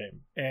NES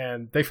game,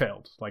 and they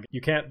failed. Like,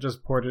 you can't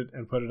just port it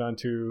and put it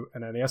onto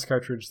an NES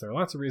cartridge. There are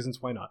lots of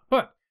reasons why not.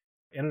 But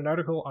in an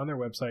article on their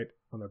website,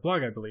 on their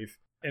blog, I believe,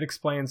 it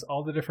explains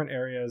all the different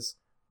areas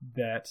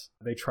that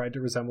they tried to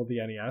resemble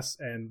the NES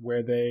and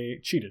where they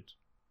cheated.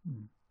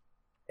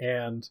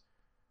 And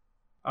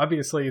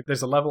obviously,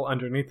 there's a level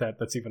underneath that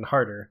that's even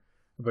harder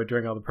about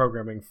doing all the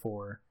programming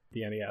for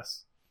the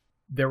NES.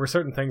 There were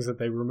certain things that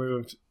they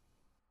removed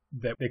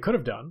that they could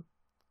have done,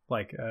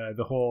 like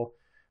the whole,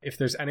 if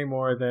there's any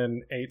more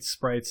than 8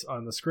 sprites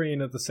on the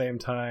screen at the same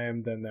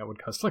time, then that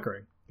would cause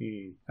flickering.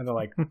 And they're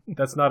like,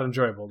 that's not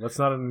enjoyable. That's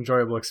not an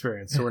enjoyable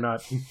experience. So we're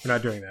not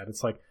doing that.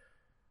 It's like,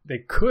 they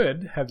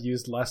could have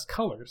used less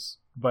colors,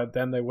 but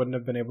then they wouldn't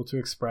have been able to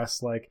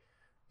express like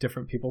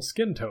different people's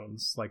skin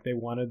tones. Like they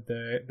wanted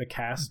the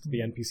cast, the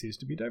NPCs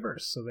to be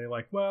diverse. So they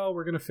like, well,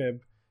 we're going to fib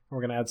and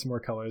we're going to add some more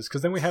colors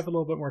because then we have a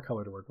little bit more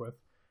color to work with.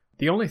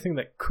 The only thing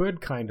that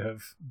could kind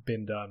of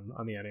been done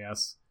on the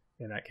NES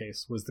in that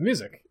case was the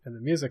music. And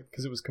the music,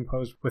 because it was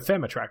composed with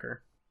FamiTracker.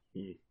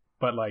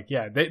 But like,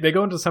 yeah, they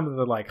go into some of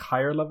the like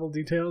higher level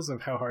details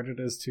of how hard it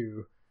is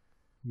to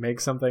make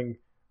something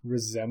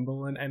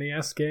resemble an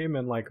NES game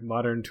and like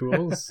modern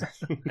tools.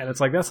 And it's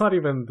like, that's not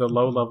even the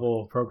low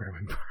level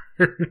programming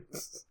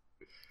parts.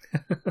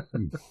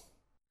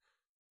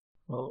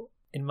 Well,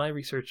 in my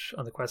research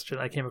on the question,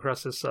 I came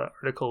across this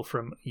article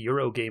from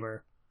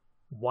Eurogamer,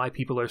 Why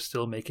People Are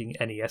Still Making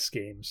NES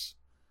Games.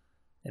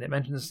 And it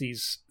mentions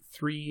these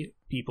 3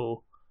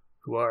 people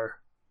who are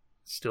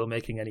still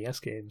making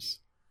NES games.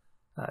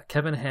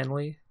 Kevin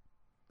Hanley,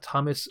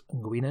 Thomas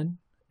Nguyen,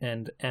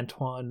 and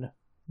Antoine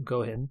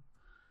Gohin.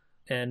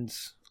 And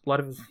a lot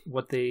of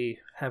what they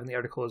have in the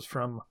article is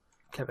from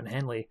Kevin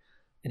Hanley.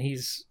 And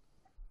he's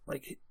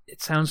like,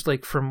 it sounds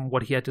like from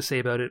what he had to say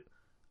about it,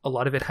 a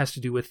lot of it has to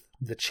do with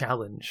the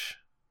challenge,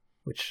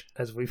 which,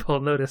 as we've all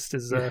noticed,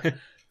 is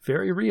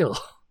very real.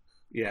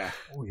 Yeah.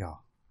 Oh, yeah.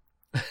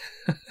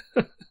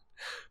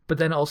 But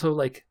then also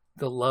like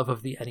the love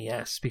of the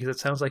NES, because it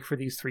sounds like for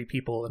these 3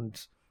 people,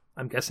 and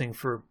I'm guessing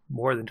for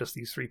more than just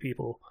these 3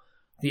 people,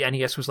 the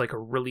NES was like a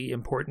really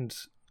important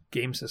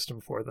game system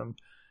for them.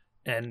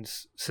 And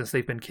since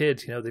they've been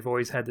kids, you know, they've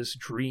always had this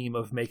dream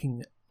of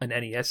making an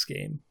NES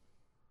game.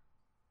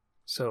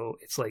 So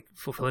it's like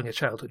fulfilling a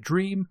childhood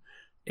dream.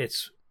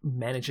 It's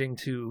managing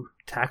to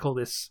tackle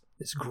this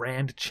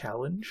grand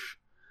challenge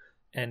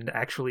and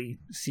actually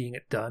seeing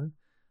it done.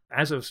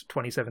 As of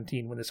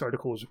 2017, when this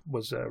article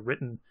was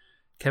written,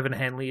 Kevin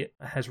Hanley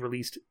has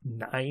released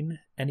 9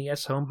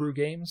 NES homebrew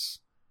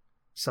games.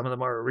 Some of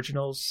them are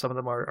originals. Some of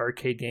them are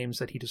arcade games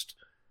that he just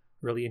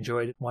really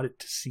enjoyed, wanted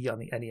to see on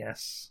the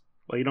NES.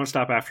 Well, you don't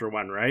stop after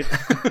 1, right?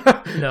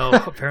 No,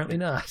 apparently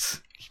not.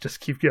 You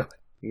just keep going.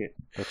 Yeah.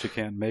 But you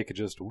can't make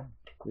just one.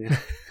 Yeah.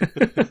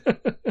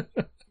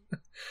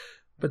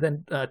 But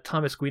then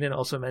Thomas Guinan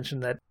also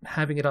mentioned that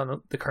having it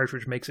on the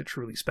cartridge makes it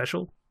truly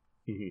special.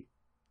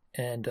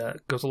 And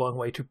goes a long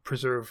way to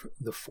preserve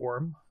the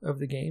form of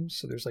the game.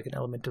 So there's like an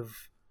element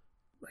of,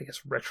 I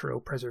guess, retro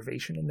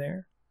preservation in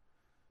there.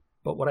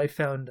 But what I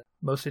found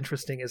most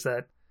interesting is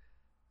that,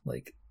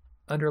 like,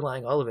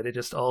 underlying all of it, it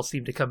just all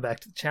seemed to come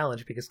back to the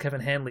challenge, because Kevin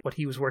Hanley, what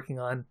he was working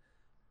on,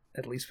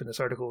 at least when this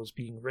article was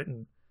being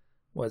written,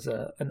 was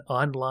an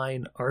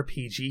online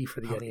RPG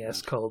for the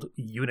NES called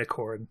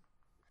Unicorn.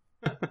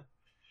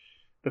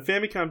 The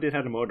Famicom did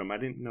have a modem. I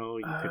didn't know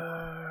you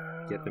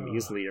could get them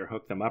easily or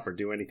hook them up or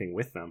do anything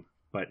with them.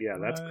 But yeah,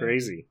 that's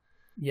crazy.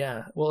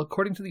 Yeah. Well,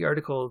 according to the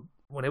article,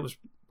 when it was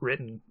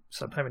written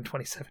sometime in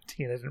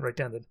 2017, I didn't write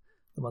down the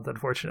month,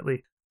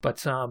 unfortunately. But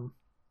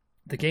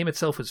the game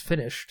itself was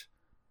finished,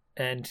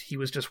 and he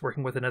was just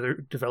working with another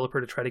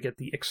developer to try to get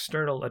the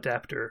external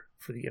adapter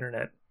for the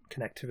internet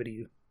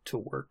connectivity to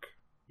work.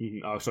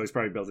 Oh, so he's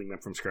probably building them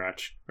from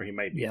scratch, or he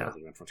might be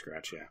building them from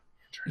scratch. Yeah.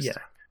 Yeah.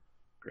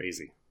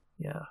 Crazy.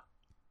 Yeah.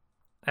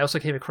 I also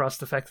came across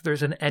the fact that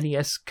there's an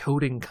NES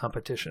coding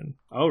competition.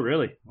 Oh,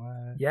 really?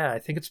 What? Yeah, I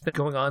think it's been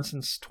going on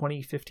since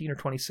 2015 or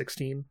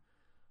 2016.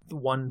 The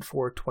one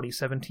for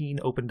 2017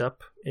 opened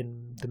up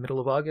in the middle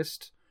of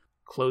August,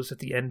 closed at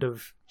the end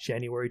of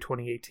January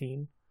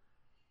 2018.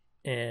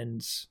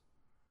 And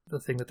the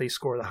thing that they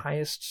score the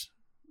highest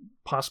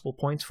possible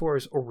points for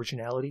is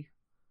originality.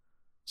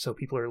 So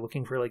people are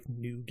looking for like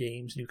new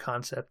games, new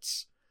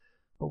concepts.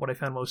 But what I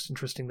found most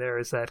interesting there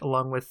is that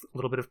along with a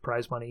little bit of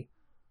prize money,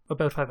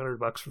 about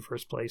 $500 for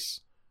first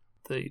place,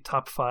 the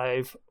top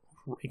 5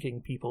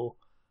 ranking people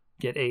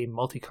get a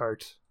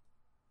multi-cart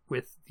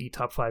with the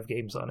top 5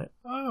 games on it.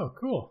 Oh,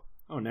 cool.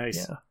 Oh,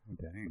 nice. Yeah.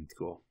 Dang. That's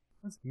cool.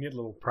 That's a neat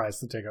little prize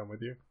to take home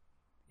with you.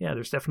 Yeah,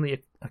 there's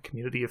definitely a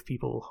community of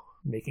people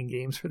making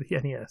games for the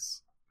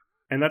NES.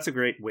 And that's a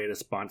great way to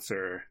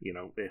sponsor,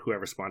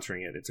 whoever's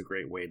sponsoring it. It's a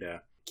great way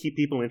to keep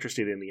people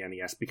interested in the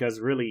NES because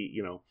really,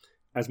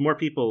 as more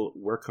people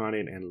work on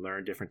it and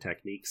learn different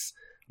techniques,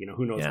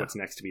 who knows what's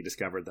next to be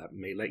discovered that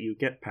may let you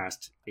get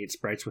past 8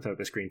 sprites without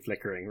the screen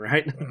flickering,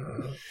 right?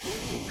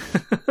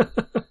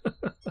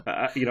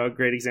 A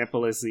great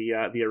example is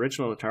the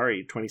original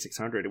Atari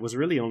 2600. It was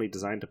really only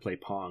designed to play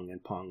Pong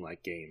and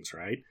Pong-like games,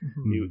 right?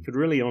 Mm-hmm. You could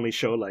really only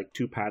show like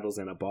 2 paddles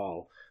and a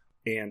ball.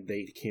 And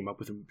they came up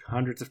with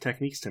hundreds of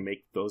techniques to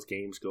make those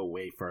games go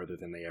way farther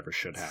than they ever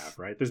should have,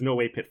 right? There's no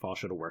way Pitfall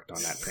should have worked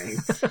on that thing.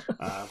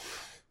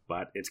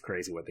 But it's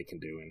crazy what they can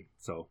do. And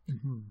so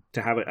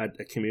to have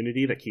a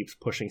community that keeps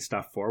pushing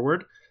stuff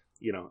forward,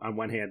 on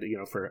one hand,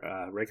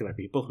 for regular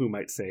people who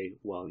might say,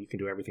 well, you can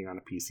do everything on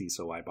a PC,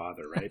 so why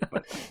bother, right?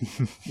 But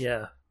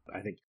yeah,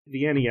 I think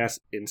the NES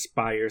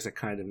inspires a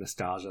kind of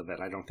nostalgia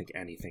that I don't think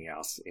anything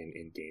else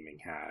in gaming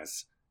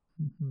has.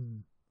 Mm-hmm.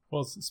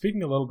 Well,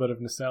 speaking a little bit of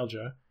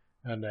nostalgia,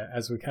 and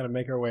as we kind of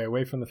make our way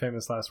away from the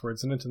famous last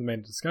words and into the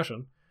main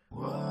discussion,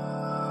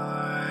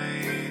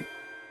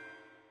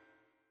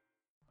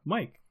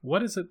 Mike,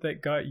 what is it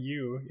that got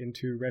you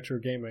into retro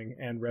gaming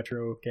and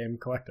retro game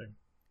collecting?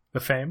 The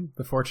fame?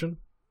 The fortune?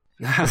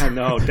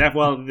 No,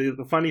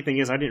 the funny thing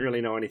is I didn't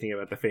really know anything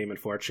about the fame and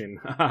fortune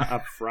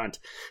up front.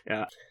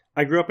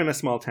 I grew up in a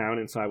small town,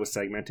 and so I was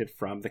segmented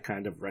from the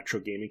kind of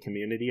retro gaming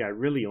community. I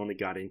really only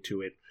got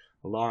into it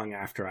long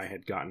after I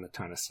had gotten a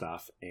ton of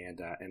stuff and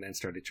then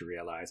started to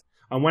realize,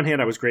 on one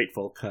hand, I was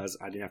grateful because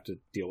I didn't have to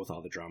deal with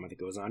all the drama that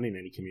goes on in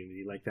any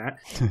community like that.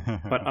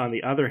 But on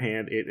the other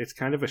hand, it's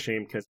kind of a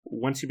shame because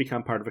once you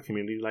become part of a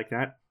community like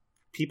that,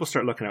 people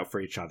start looking out for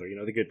each other,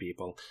 the good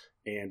people.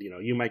 And,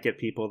 you might get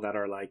people that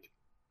are like,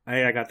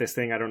 hey, I got this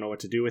thing, I don't know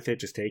what to do with it,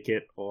 just take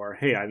it. Or,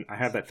 hey, I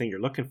have that thing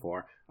you're looking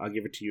for, I'll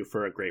give it to you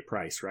for a great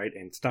price, right?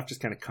 And stuff just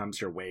kind of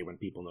comes your way when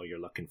people know you're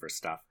looking for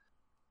stuff.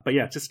 But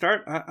yeah, to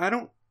start, I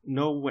don't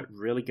know what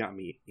really got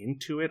me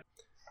into it.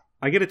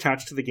 I get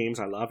attached to the games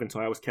I love, and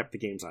so I always kept the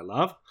games I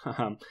love.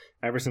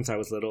 Ever since I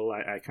was little,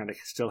 I kind of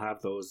still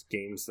have those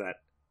games that,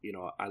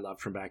 I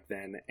loved from back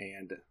then.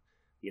 And,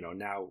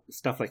 now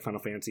stuff like Final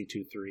Fantasy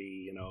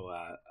 2-3,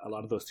 a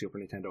lot of those Super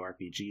Nintendo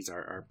RPGs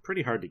are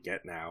pretty hard to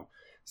get now.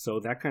 So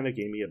that kind of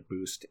gave me a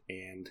boost.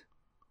 And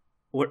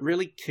what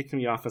really kicked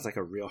me off as like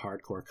a real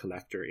hardcore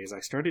collector is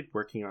I started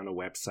working on a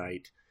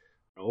website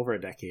over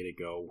a decade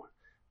ago.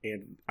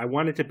 And I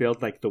wanted to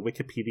build like the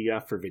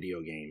Wikipedia for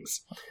video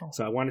games.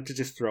 So I wanted to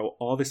just throw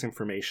all this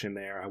information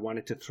there. I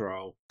wanted to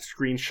throw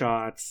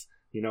screenshots,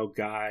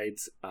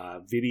 guides,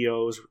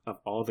 videos of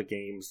all the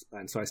games.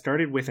 And so I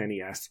started with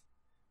NES,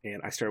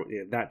 and I started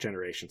with that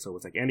generation. So it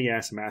was like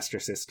NES, Master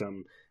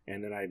System,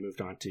 and then I moved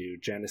on to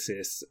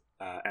Genesis,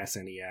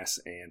 SNES,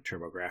 and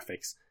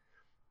TurboGrafx.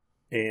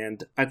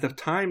 And at the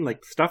time,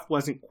 like, stuff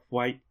wasn't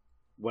quite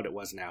what it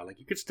was now. Like,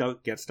 you could still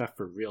get stuff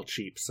for real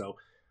cheap. So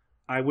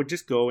I would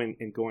just go and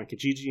go on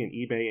Kijiji and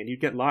eBay, and you'd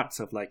get lots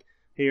of like,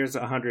 here's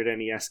 100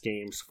 NES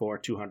games for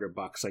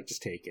 $200. Like,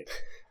 just take it.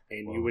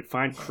 And you would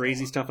find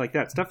crazy stuff like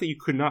that, stuff that you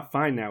could not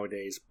find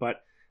nowadays,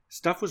 but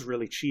stuff was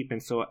really cheap.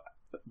 And so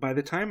by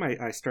the time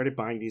I started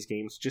buying these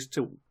games just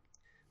to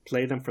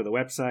play them for the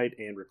website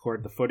and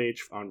record the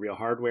footage on real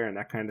hardware and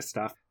that kind of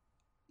stuff,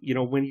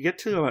 when you get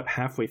to about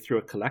halfway through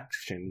a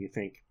collection, you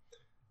think,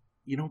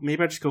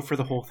 maybe I just go for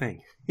the whole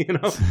thing,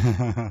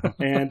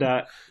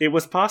 And it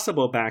was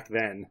possible back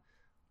then.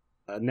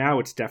 Now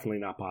it's definitely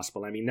not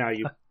possible. I mean, now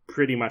you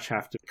pretty much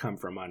have to come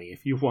for money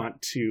if you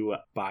want to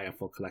buy a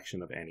full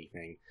collection of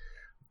anything.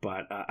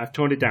 But I've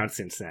toned it down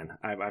since then.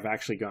 I've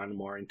actually gone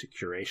more into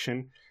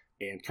curation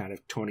and kind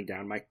of toning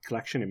down my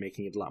collection and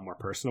making it a lot more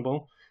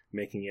personable,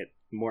 making it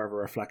more of a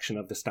reflection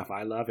of the stuff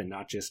I love and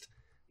not just,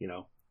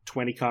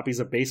 20 copies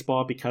of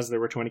baseball because there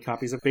were 20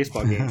 copies of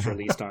baseball games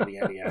released on the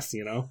NES,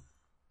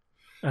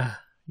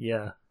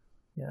 Yeah.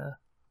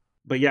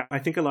 But yeah, I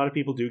think a lot of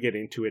people do get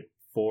into it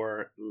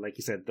for, like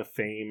you said, the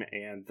fame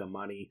and the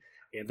money.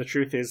 And the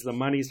truth is, the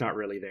money's not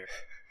really there.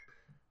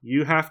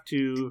 You have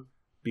to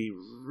be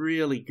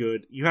really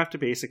good. You have to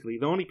basically,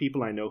 the only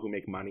people I know who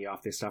make money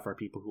off this stuff are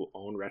people who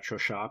own retro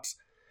shops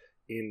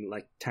in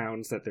like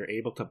towns that they're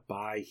able to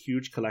buy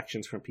huge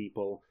collections from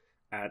people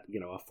at,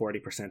 a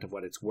 40% of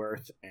what it's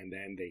worth. And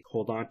then they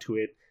hold on to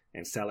it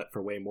and sell it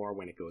for way more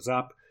when it goes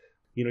up.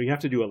 you know, you have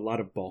to do a lot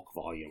of bulk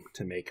volume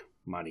to make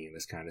money in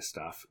this kind of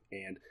stuff.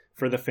 And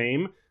for the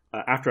fame,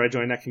 after I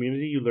joined that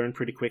community, you learn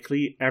pretty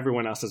quickly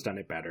everyone else has done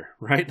it better,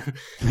 right?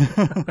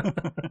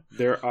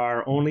 There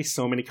are only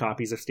so many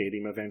copies of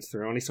stadium events.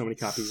 There are only so many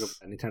copies of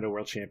Nintendo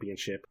World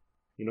Championship.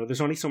 You know,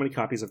 there's only so many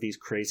copies of these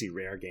crazy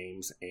rare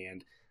games,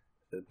 and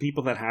the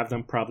people that have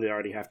them probably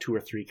already have 2 or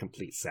 3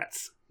 complete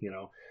sets, you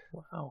know.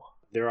 Wow.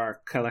 There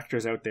are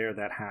collectors out there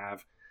that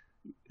have,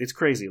 it's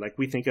crazy. Like,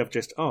 we think of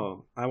just,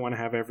 oh, I want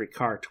to have every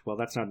cart. Well,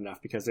 that's not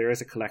enough, because there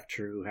is a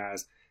collector who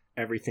has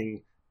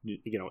everything,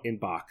 you know, in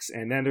box.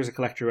 And then there's a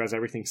collector who has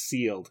everything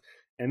sealed.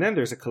 And then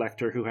there's a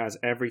collector who has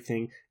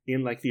everything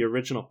in, like, the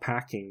original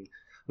packing.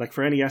 Like,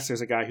 for NES,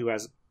 there's a guy who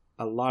has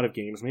a lot of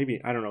games. Maybe,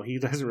 I don't know, he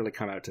doesn't really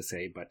come out to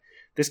say, but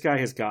this guy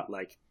has got,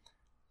 like,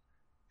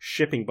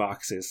 shipping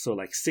boxes. So,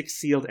 like, 6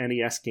 sealed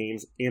NES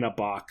games in a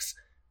box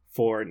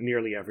for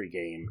nearly every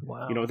game.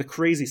 Wow. You know, the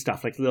crazy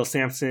stuff like Little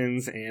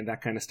Samsons and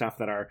that kind of stuff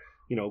that are,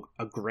 you know,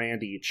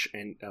 $1,000 each,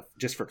 and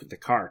just for the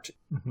cart.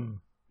 Mm-hmm.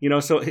 You know,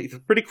 so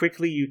pretty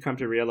quickly you come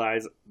to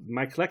realize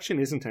my collection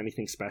isn't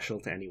anything special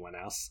to anyone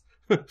else.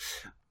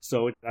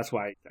 So that's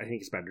why I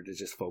think it's better to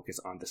just focus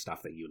on the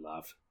stuff that you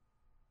love.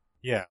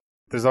 Yeah.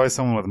 There's always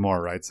someone with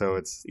more, right? So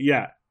it's,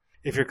 Yeah.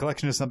 if your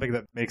collection is something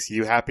that makes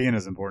you happy and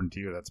is important to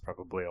you, that's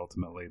probably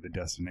ultimately the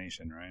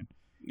destination, right?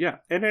 Yeah.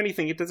 And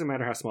anything, it doesn't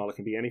matter how small it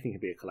can be. Anything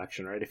can be a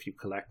collection, right? If you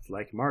collect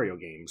like Mario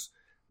games,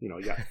 you know,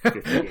 you got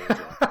 50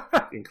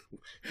 games.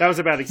 That was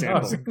a bad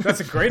example. That's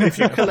a great If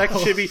you example.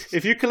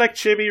 collect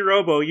Chibi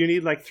Robo, you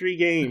need like 3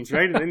 games,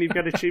 right? And then you've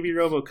got a Chibi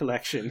Robo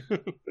collection.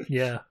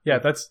 Yeah. Yeah,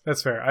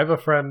 that's fair. I have a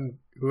friend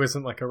who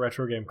isn't like a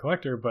retro game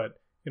collector, but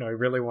you know, he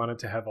really wanted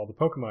to have all the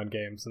Pokemon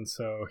games, and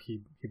so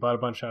he bought a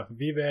bunch off of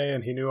eBay,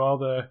 and he knew all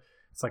the.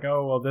 It's like,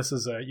 oh well, this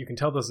is you can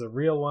tell this is a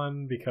real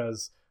one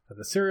because of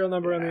the serial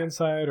number on the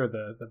inside or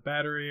the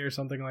battery or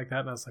something like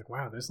that. And I was like,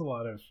 wow, there's a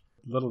lot of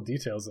little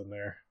details in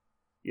there.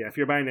 Yeah, if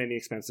you're buying any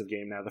expensive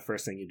game now, the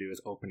first thing you do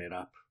is open it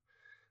up.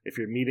 If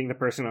you're meeting the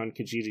person on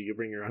Kijiji, you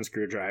bring your own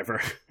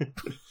screwdriver.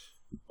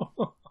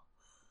 Wow.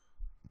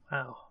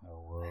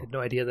 Oh, I had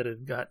no idea that it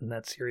had gotten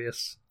that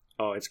serious.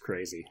 Oh, it's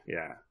crazy.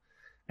 Yeah.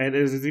 And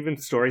there's even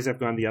stories that have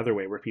gone the other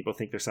way where people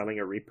think they're selling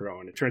a repro,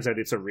 and it turns out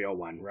it's a real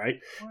one, right?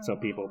 So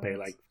people pay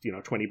like, you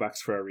know, $20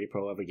 for a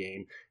repro of a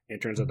game. And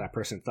it turns out that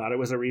person thought it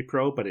was a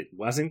repro, but it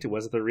wasn't. It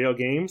wasn't the real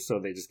game. So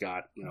they just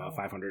got, you know, a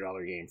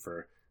 $500 game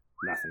for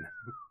nothing.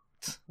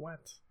 What?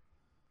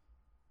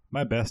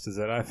 My best is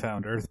that I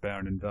found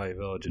Earthbound in Value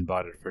Village and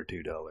bought it for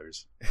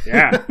 $2.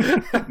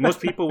 Yeah.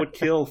 Most people would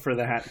kill for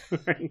that.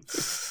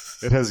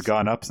 It has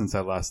gone up since I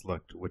last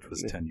looked, which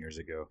was 10 years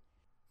ago.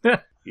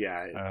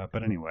 Yeah.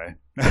 But anyway.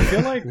 I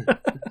feel like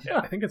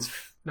I think it's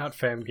not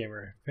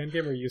Fangamer.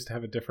 Fangamer used to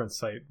have a different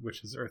site,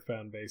 which is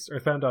Earthbound based.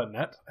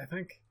 Earthbound.net, I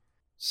think.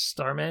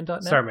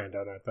 Starman.net?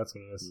 Starman.net, that's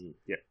what it is.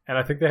 Yeah. And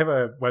I think they have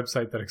a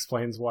website that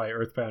explains why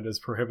Earthbound is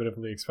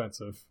prohibitively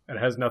expensive. And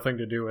it has nothing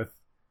to do with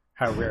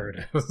how rare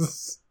it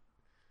is.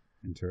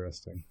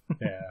 Interesting.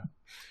 Yeah.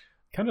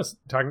 Kind of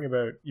talking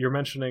about, you're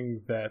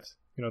mentioning that,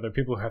 you know, there are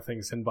people who have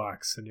things in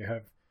box, and you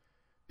have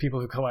people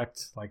who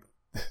collect like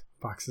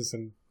boxes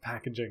and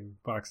packaging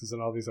boxes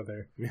and all these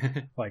other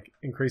like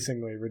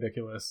increasingly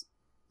ridiculous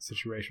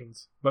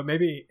situations. But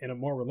maybe in a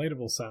more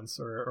relatable sense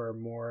or a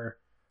more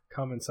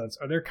common sense,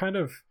 are there kind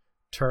of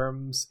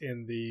terms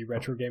in the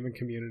retro gaming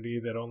community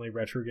that only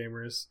retro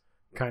gamers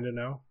kind of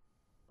know?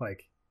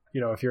 Like,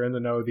 you know, if you're in the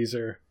know, these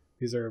are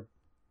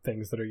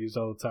things that are used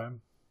all the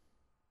time.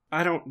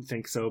 I don't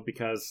think so,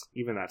 because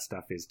even that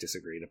stuff is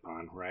disagreed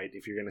upon, right?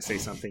 If you're going to say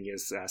something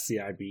is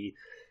CIB,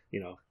 you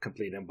know,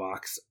 complete in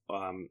box,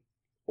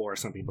 or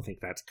some people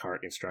think that's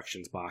cart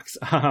instructions box.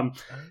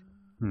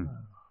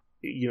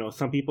 You know,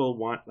 some people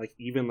want like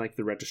even like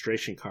the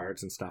registration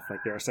cards and stuff. Like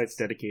there are sites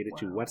dedicated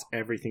to what's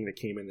everything that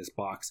came in this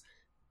box.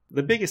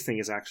 The biggest thing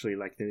is actually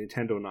like the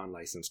Nintendo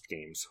non-licensed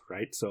games,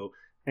 right? So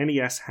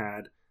NES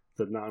had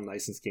the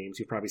non-licensed games.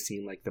 You've probably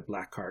seen like the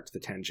Black Cart, the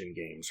Tengen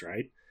games,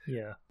 right?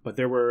 Yeah. But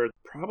there were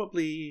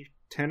probably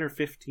 10 or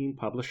 15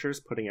 publishers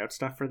putting out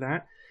stuff for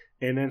that.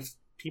 And then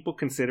people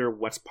consider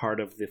what's part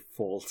of the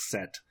full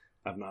set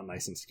of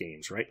non-licensed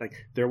games, right? Like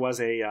there was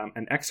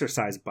an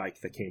exercise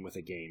bike that came with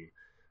a game,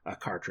 a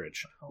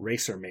cartridge,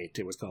 Racer Mate.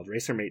 It was called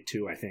Racer Mate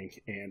 2, I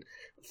think. And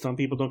some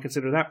people don't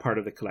consider that part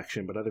of the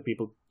collection, but other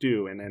people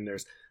do. And then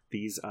there's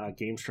these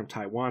games from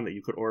Taiwan that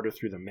you could order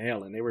through the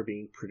mail, and they were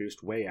being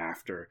produced way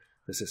after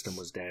the system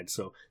was dead.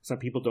 So some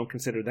people don't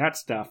consider that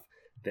stuff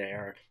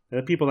there.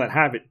 The people that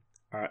have it,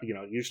 you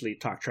know, usually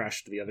talk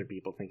trash to the other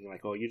people, thinking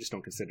like, "Oh, you just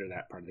don't consider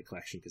that part of the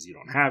collection because you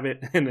don't have it."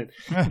 And then,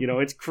 you know,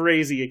 it's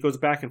crazy. It goes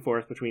back and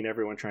forth between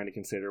everyone trying to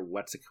consider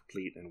what's a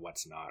complete and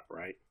what's not,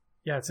 right?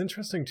 Yeah, it's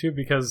interesting too,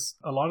 because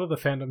a lot of the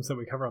fandoms that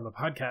we cover on the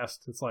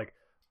podcast, it's like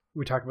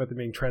we talk about them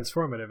being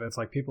transformative. It's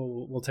like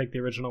people will take the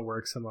original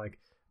works and like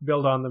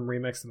build on them,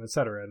 remix them,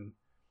 etc. And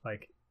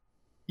like,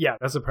 yeah,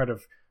 that's a part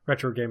of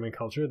retro gaming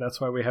culture.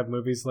 That's why we have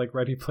movies like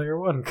Ready Player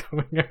One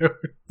coming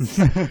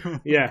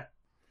out. Yeah.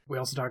 We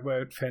also talk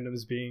about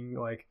fandoms being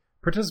like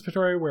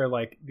participatory, where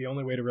like the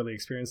only way to really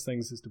experience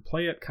things is to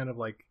play it, kind of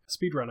like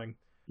speedrunning.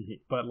 Mhm.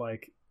 But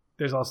like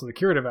there's also the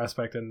curative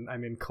aspect, and I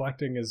mean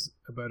collecting is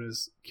about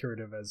as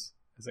curative as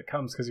it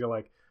comes, because you're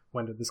like,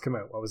 when did this come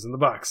out? What was in the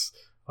box?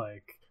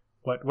 Like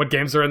what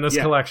games are in this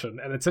collection?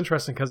 And it's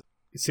interesting because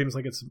it seems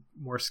like it's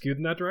more skewed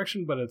in that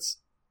direction, but it's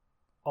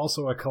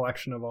also a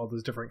collection of all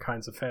those different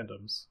kinds of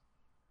fandoms.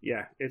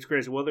 Yeah, it's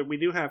crazy. Well, we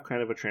do have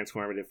kind of a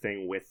transformative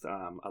thing with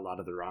a lot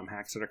of the ROM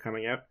hacks that are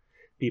coming out.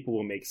 People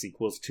will make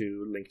sequels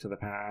to Link to the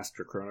Past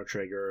or Chrono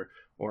Trigger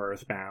or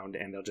Earthbound,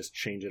 and they'll just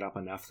change it up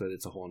enough that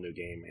it's a whole new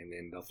game, and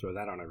then they'll throw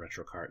that on a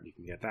retro cart, and you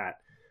can get that.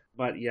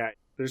 But yeah,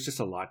 there's just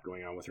a lot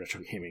going on with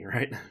retro gaming,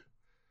 right?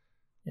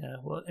 Yeah,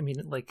 well, I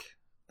mean, like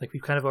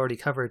we've kind of already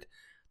covered,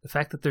 the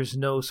fact that there's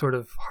no sort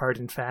of hard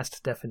and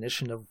fast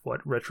definition of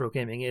what retro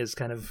gaming is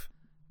kind of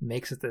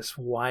makes it this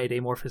wide,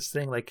 amorphous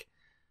thing. Like,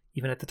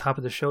 even at the top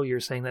of the show, you're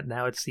saying that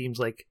now it seems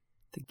like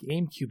the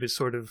GameCube is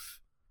sort of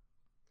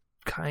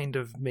kind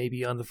of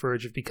maybe on the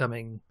verge of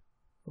becoming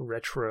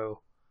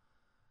retro.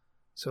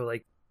 So,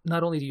 like,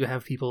 not only do you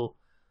have people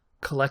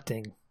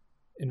collecting,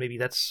 and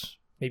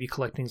maybe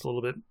collecting's a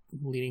little bit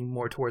leaning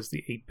more towards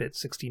the 8-bit,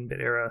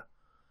 16-bit era,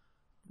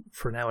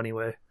 for now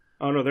anyway.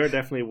 Oh no, there are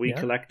definitely Wii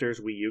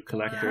collectors, Wii U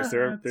collectors.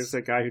 Yeah, there's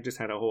a guy who just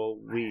had a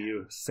whole Wii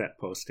U set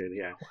posted,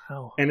 yeah.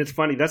 Wow. And it's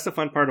funny, that's the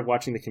fun part of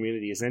watching the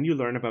community, is then you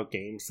learn about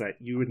games that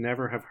you would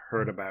never have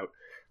heard about.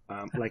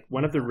 Like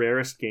one of the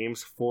rarest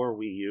games for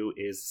Wii U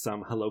is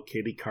some Hello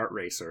Kitty kart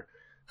racer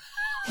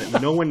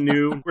that no one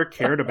knew or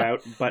cared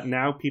about, but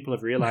now people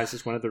have realized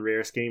it's one of the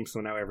rarest games,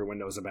 so now everyone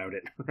knows about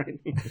it, right?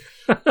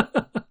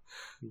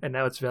 And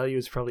now its value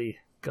has probably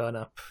gone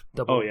up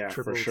double,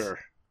 tripled. For sure.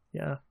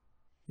 Yeah.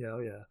 Yeah, oh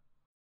yeah.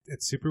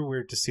 It's super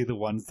weird to see the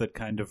ones that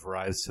kind of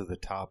rise to the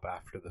top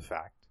after the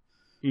fact.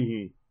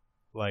 Mm-hmm.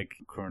 Like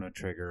Chrono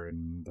Trigger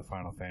and the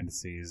Final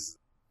Fantasies.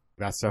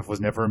 That stuff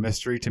was never a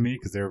mystery to me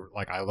because they're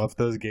like, I love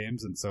those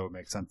games, and so it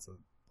makes sense that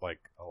like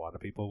a lot of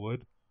people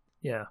would.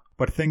 Yeah.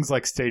 But things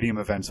like stadium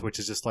events, which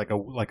is just like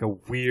a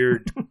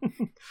weird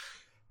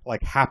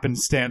like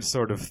happenstance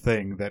sort of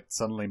thing that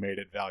suddenly made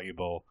it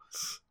valuable.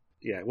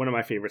 Yeah, one of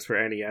my favorites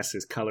for NES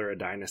is Color a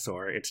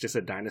Dinosaur. It's just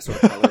a dinosaur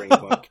coloring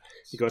book.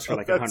 It goes for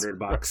like $100.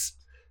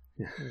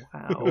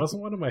 Wow. It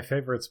wasn't one of my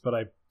favorites, but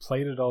I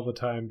played it all the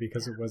time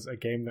because it was a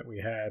game that we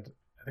had.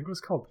 I think it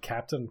was called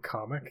Captain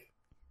Comic.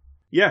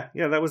 Yeah,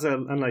 that was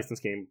an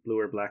unlicensed game, blue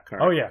or black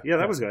card. Oh, yeah. Yeah,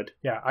 that was good.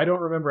 Yeah, I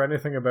don't remember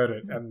anything about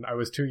it, and I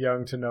was too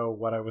young to know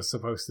what I was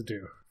supposed to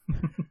do.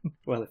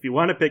 Well, if you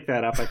want to pick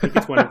that up, I think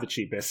it's one of the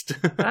cheapest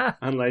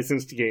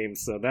unlicensed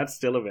games, so that's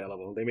still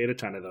available. They made a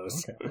ton of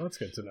those. Okay, well, that's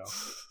good to know.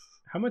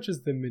 How much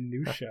is the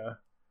minutia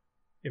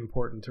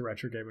important to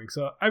retro gaming?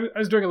 So I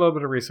was doing a little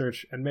bit of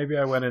research, and maybe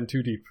I went in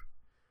too deep,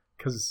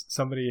 because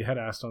somebody had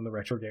asked on the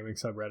retro gaming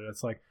subreddit,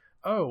 it's like,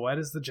 oh, why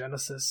does the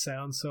Genesis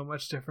sound so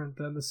much different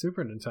than the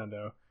Super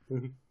Nintendo?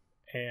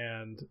 Mm-hmm.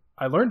 And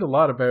I learned a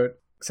lot about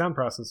sound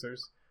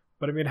processors,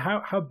 but I mean,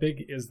 how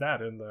big is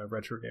that in the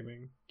retro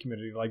gaming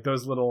community? Like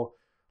those little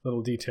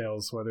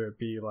details, whether it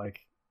be like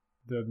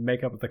the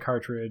makeup of the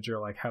cartridge or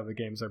like how the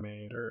games are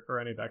made or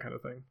any of that kind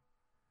of thing.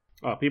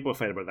 Oh, people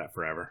fight about that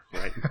forever,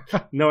 right?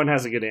 No one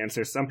has a good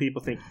answer. Some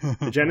people think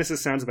the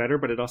Genesis sounds better,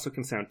 but it also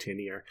can sound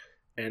tinnier.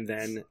 And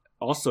then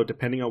also,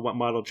 depending on what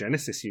model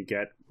Genesis you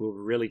get, will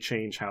really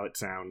change how it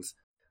sounds.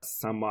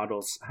 Some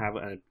models have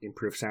an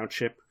improved sound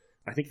chip.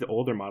 I think the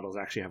older models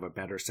actually have a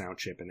better sound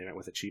chip, and they went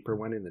with a cheaper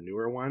one in the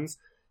newer ones.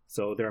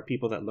 So there are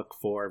people that look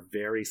for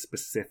very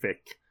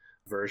specific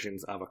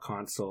versions of a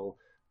console.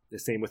 The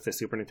same with the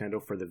Super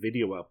Nintendo for the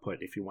video output.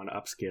 If you want to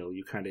upscale,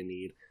 you kind of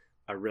need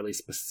a really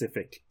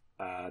specific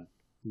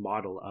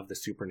model of the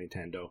Super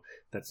Nintendo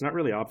that's not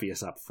really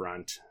obvious up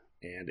front.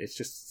 And it's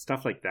just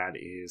stuff like that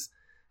is,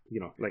 you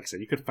know, like I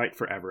said, you could fight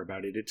forever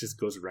about it. It just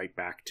goes right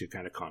back to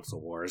kind of console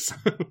wars.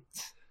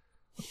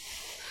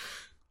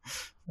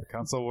 The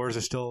console wars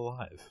are still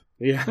alive.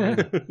 Yeah.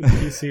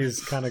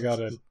 PC's kind of got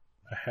a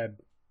head,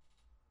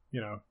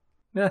 you know.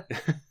 Yeah.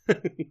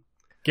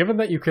 Given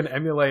that you can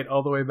emulate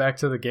all the way back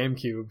to the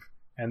GameCube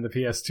and the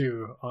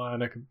PS2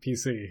 on a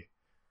PC,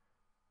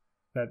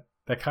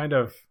 that kind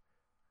of...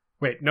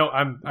 Wait, no,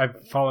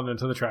 I've fallen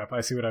into the trap.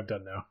 I see what I've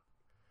done now.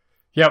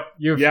 Yep,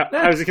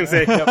 I was just gonna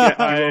say, you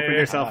open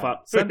yourself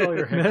up. Send all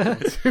your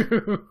hate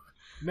to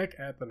Nick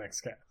at the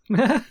next cat.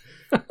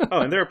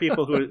 Oh, and there are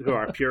people who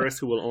are purists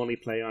who will only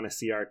play on a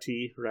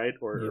CRT, right?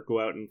 Or go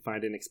out and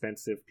find an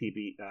expensive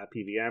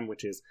PVM,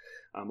 which is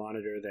a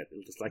monitor that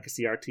is like a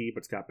CRT, but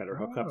it's got better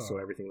hookups, so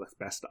everything looks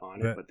best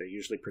on it. But they're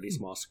usually pretty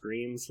small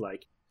screens,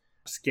 like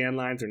scan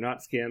lines or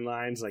not scan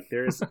lines. Like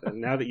there's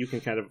now that you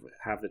can kind of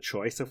have the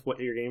choice of what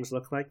your games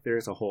look like,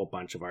 there's a whole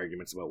bunch of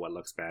arguments about what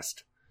looks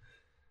best.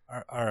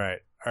 All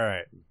right.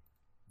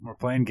 We're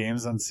playing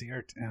games on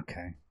CRT.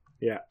 Okay.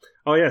 Yeah.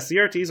 Oh, yeah.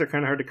 CRTs are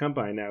kind of hard to come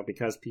by now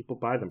because people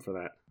buy them for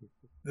that.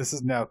 This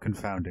is now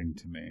confounding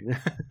to me.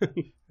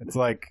 It's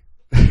like...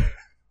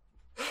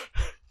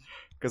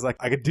 Because like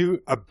I could do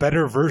a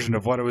better version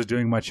of what I was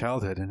doing in my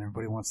childhood, and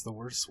everybody wants the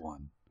worst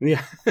one.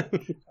 Yeah.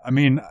 I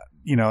mean,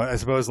 I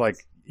suppose like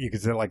you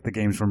could say like the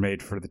games were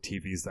made for the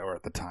TVs that were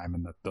at the time,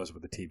 and that those were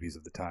the TVs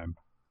of the time.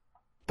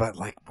 But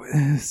like,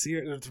 see,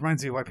 it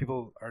reminds me why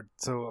people are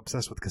so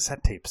obsessed with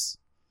cassette tapes.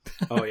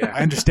 Oh yeah,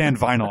 I understand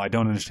vinyl. I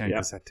don't understand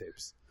cassette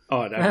tapes.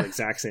 Oh, that's the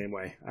exact same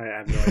way. I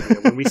have no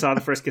idea. When we saw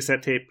the first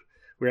cassette tape,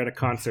 we were at a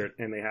concert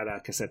and they had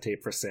a cassette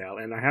tape for sale,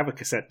 and I have a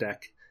cassette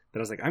deck that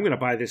I was like, I'm going to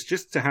buy this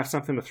just to have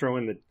something to throw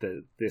in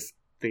this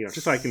thing,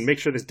 just so I can make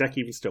sure this deck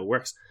even still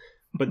works.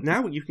 But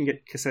now you can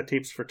get cassette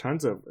tapes for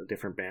tons of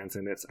different bands,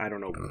 and I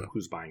don't know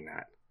who's buying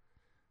that.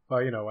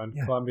 Well, when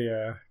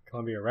Columbia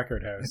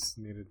Record House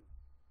needed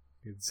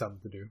something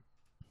to do.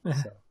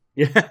 So.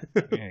 Yeah.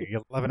 You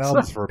get 11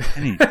 albums for a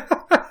penny.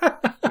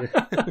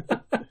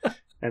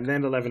 And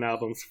then 11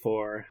 albums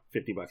for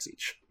 $50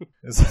 each.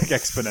 It's like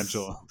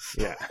exponential.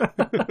 Yeah.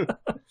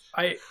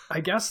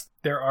 I guess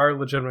there are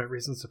legitimate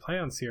reasons to play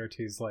on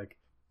CRTs. Like,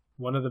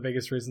 one of the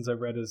biggest reasons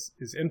I've read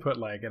is input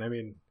lag. And I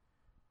mean,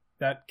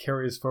 that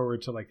carries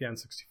forward to like the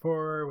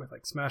N64 with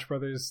like Smash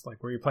Brothers,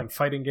 like where you're playing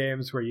fighting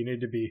games where you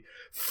need to be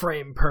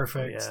frame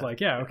perfect. Yeah.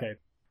 Like, okay,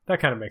 that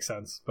kind of makes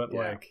sense. But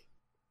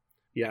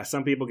yeah,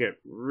 some people get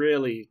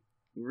really,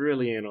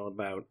 really anal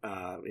about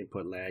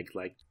input lag.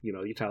 Like,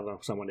 you tell them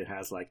someone who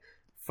has like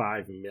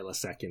 5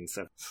 milliseconds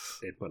of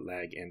input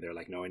lag, and they're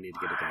like, "No, I need to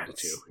get it down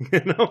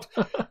to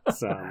 2."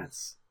 So,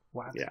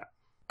 what? Yeah,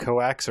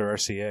 Coax or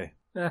RCA?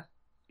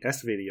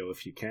 S-video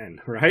if you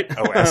can, right?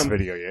 Oh,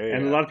 S-video, yeah.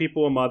 And a lot of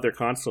people will mod their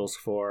consoles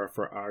for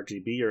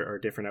RGB or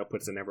different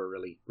outputs that never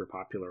really were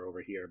popular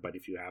over here. But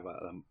if you have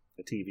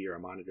a TV or a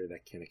monitor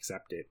that can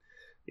accept it,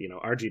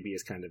 RGB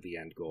is kind of the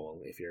end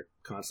goal. If your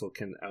console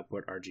can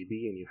output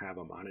RGB and you have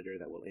a monitor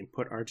that will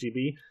input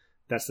RGB,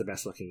 that's the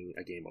best looking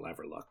a game will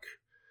ever look.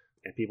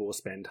 And people will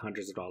spend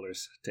hundreds of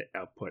dollars to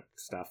output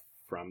stuff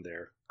from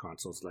their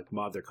consoles, like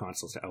mod their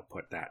consoles to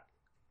output that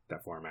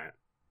format.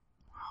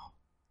 Wow.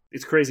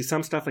 It's crazy.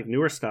 Some stuff, like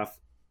newer stuff,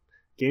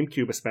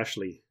 GameCube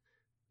especially,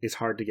 is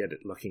hard to get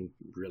it looking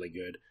really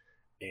good.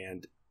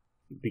 And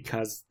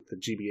because the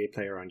GBA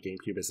player on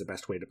GameCube is the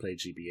best way to play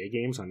GBA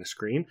games on the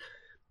screen,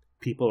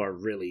 people are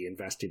really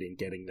invested in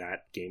getting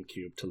that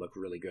GameCube to look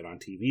really good on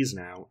TVs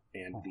now.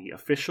 And the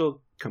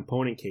official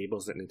component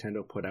cables that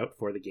Nintendo put out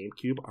for the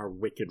GameCube are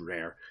wicked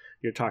rare.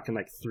 You're talking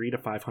like $300 to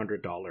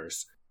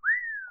 $500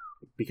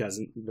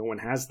 because no one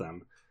has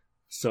them.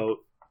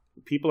 So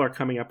people are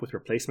coming up with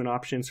replacement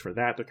options for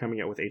that. They're coming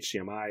out with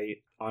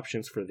HDMI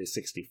options for the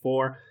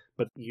 64,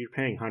 but you're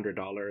paying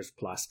 $100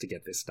 plus to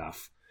get this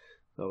stuff.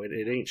 So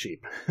it ain't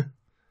cheap.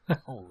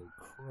 Holy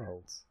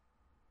crowds.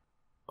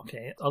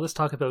 Okay, I'll just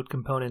talk about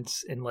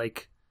components and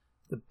like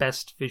the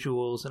best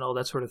visuals and all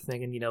that sort of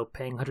thing, and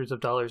paying hundreds of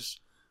dollars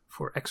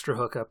for extra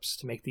hookups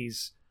to make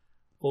these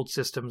old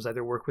systems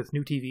either work with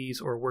new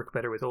TVs or work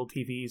better with old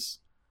TVs.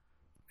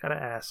 Gotta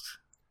ask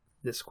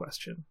this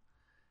question.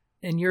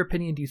 In your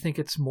opinion, do you think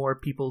it's more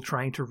people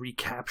trying to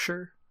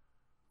recapture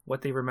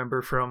what they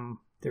remember from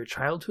their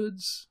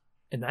childhoods,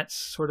 and that's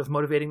sort of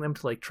motivating them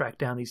to like track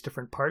down these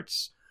different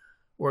parts?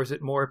 Or is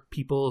it more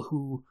people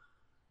who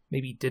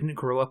maybe didn't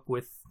grow up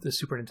with the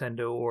Super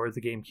Nintendo or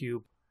the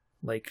GameCube,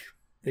 like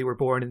they were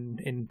born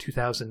in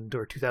 2000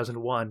 or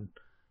 2001,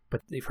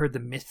 but they've heard the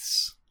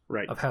myths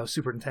of how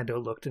Super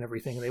Nintendo looked and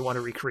everything, and they want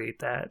to recreate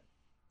that?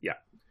 Yeah.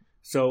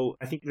 So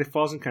I think it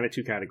falls in kind of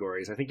two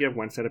categories. I think you have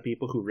one set of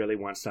people who really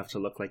want stuff to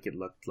look like it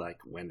looked like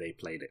when they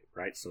played it,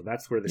 right? So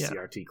that's where the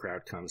CRT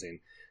crowd comes in.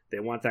 They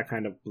want that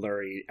kind of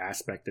blurry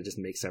aspect that just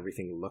makes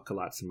everything look a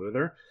lot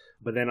smoother.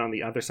 But then on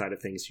the other side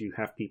of things, you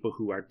have people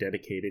who are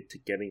dedicated to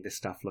getting this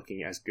stuff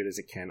looking as good as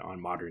it can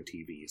on modern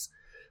TVs.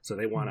 So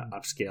they want to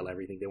upscale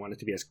everything. They want it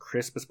to be as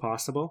crisp as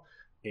possible.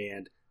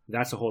 And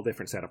that's a whole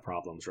different set of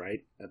problems, right?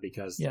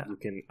 Because you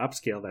can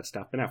upscale that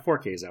stuff. And now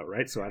 4K is out,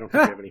 right? So I don't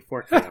think we have any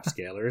 4K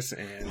upscalers.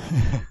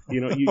 And,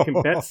 you can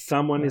bet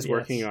someone is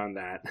working on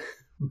that.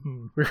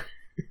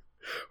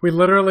 We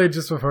literally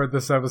just before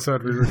this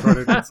episode we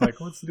recorded. It's like,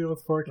 what's the deal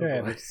with 4K?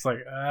 And it's like,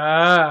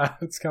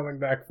 it's coming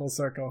back full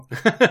circle.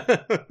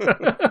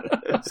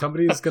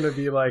 Somebody's gonna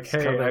be like,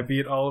 hey, I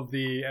beat all of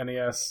the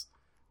NES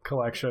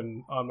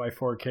collection on my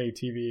 4K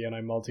TV, and I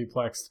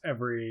multiplexed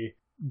every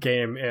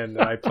game in,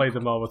 and I played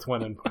them all with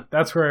one input.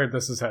 That's where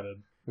this is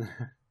headed.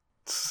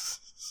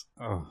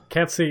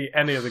 Can't see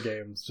any of the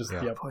games. Just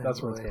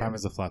that's where it's going. Time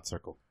is a flat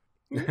circle.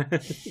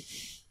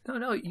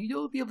 No,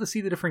 you'll be able to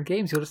see the different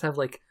games. You'll just have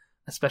like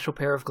a special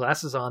pair of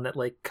glasses on that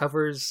like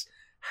covers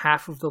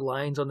half of the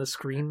lines on the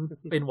screen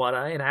in one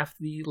eye and half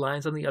the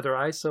lines on the other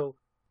eye. So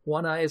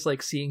one eye is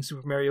like seeing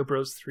Super Mario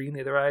Bros. 3 and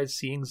the other eye is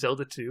seeing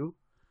Zelda 2.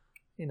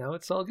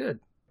 It's all good.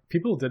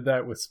 People did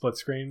that with split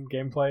screen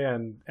gameplay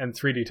and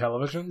 3D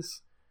televisions.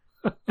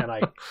 And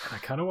I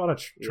kind of want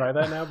to try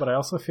that now, but I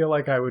also feel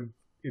like it'd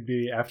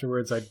be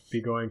afterwards I'd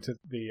be going to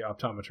the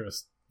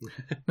optometrist.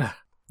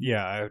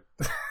 Yeah.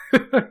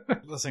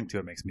 Listening to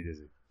it makes me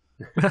dizzy.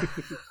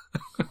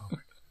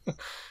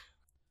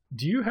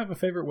 Do you have a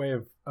favorite way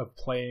of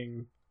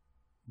playing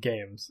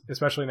games,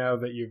 especially now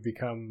that you've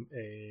become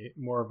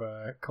more of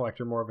a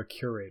collector, more of a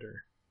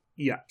curator?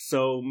 Yeah,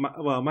 so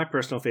my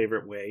personal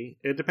favorite way,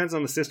 it depends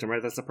on the system,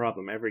 right? That's the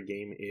problem.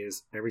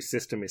 Every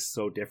system is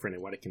so different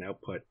in what it can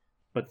output.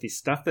 But the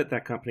stuff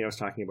that company I was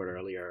talking about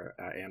earlier,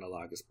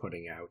 Analog, is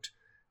putting out,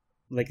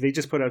 like they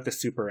just put out the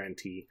Super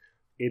NT.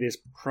 It is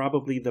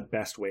probably the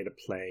best way to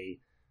play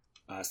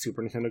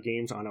Super Nintendo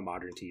games on a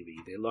modern TV.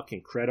 They look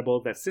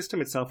incredible. That system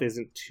itself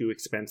isn't too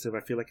expensive. I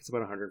feel like it's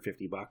about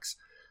 $150,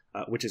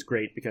 which is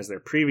great because their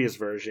previous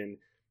version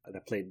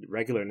that played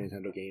regular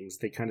Nintendo games,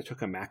 they kind of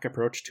took a Mac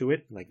approach to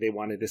it. Like they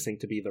wanted this thing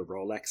to be the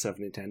Rolex of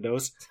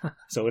Nintendo's.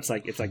 So it's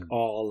like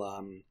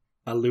all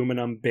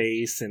aluminum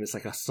base, and it's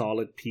like a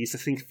solid piece. The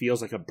thing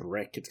feels like a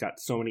brick. It's got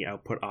so many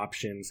output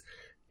options,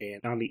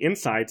 and on the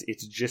insides,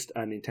 it's just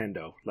a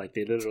Nintendo. Like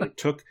they literally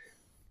took,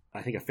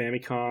 I think, a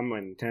Famicom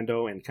and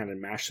Nintendo and kind of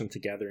mashed them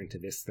together into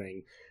this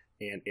thing,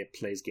 and it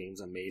plays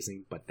games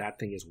amazing. But that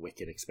thing is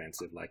wicked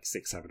expensive, like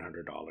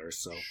 $600-700.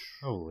 So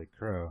holy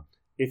crow!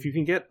 If you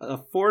can get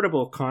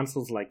affordable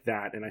consoles like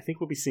that, and I think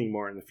we'll be seeing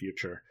more in the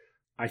future,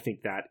 I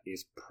think that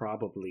is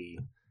probably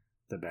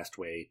the best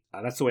way.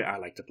 That's the way I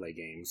like to play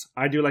games.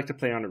 I do like to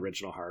play on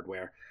original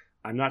hardware.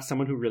 I'm not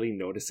someone who really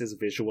notices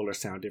visual or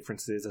sound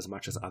differences as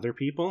much as other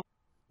people,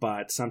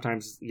 but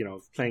sometimes,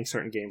 playing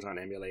certain games on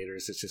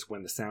emulators, it's just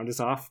when the sound is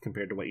off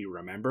compared to what you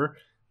remember,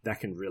 that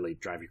can really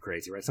drive you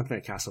crazy, right? Something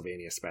like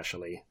Castlevania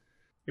especially.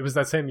 It was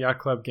that same Yacht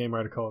Club game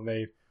article, and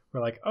they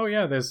were like, oh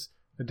yeah, there's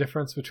the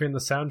difference between the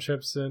sound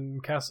chips in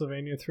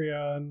Castlevania 3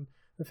 on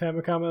the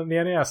Famicom and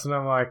the NES, and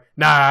I'm like,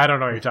 nah, I don't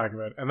know what you're talking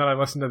about. And then I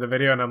listened to the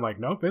video and I'm like,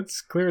 nope,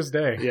 it's clear as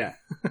day. Yeah.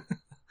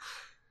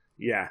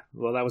 Yeah,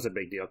 well, that was a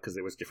big deal because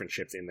there was different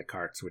chips in the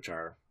carts, which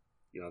are,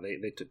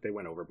 they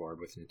went overboard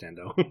with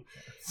Nintendo.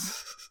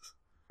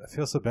 I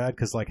feel so bad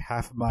because like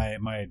half of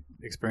my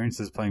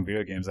experiences playing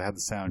video games, I had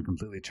the sound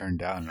completely turned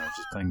down and I was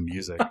just playing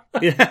music.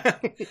 Yeah.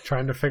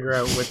 Trying to figure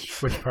out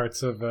which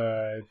parts of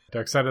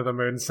Dark Side of the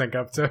Moon sync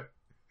up to.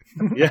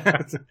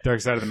 Yeah. Dark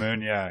Side of the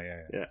Moon, yeah.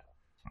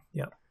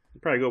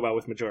 It'd probably go well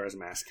with Majora's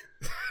Mask.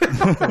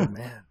 Oh,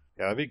 man.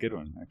 Yeah, that'd be a good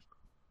one. Actually.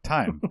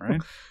 Time,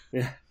 right?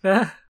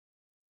 Yeah.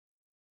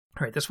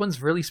 All right, this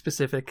one's really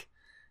specific,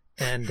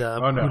 and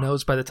who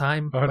knows, by the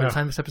time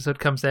this episode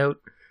comes out,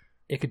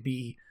 it could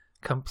be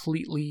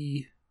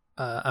completely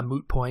a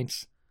moot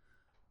point.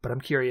 But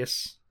I'm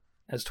curious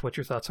as to what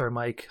your thoughts are,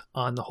 Mike,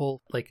 on the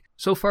whole. Like,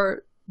 so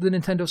far, the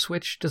Nintendo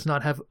Switch does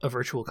not have a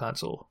virtual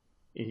console.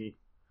 Mm-hmm.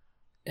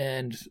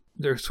 And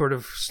they're sort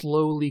of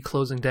slowly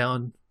closing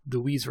down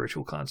the Wii's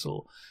virtual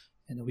console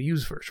and the Wii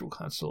U's virtual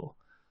console.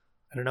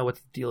 I don't know what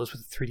the deal is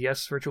with the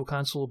 3DS virtual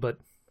console, but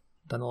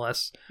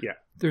nonetheless, yeah,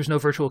 there's no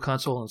virtual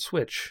console on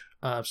Switch.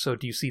 So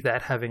do you see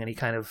that having any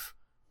kind of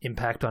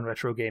impact on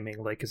retro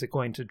gaming? Like, is it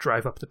going to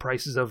drive up the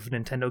prices of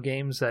Nintendo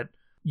games that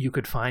you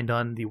could find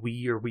on the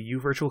Wii or Wii U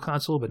virtual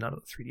console, but not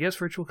on the 3DS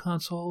virtual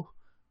console?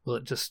 Will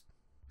it just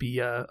be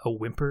a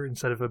whimper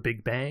instead of a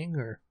big bang?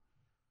 Or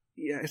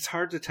yeah, it's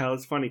hard to tell.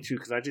 It's funny too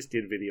because I just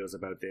did videos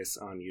about this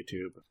on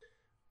YouTube.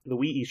 The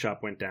Wii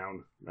eShop went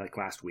down like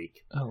last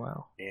week. Oh,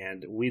 wow.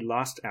 And we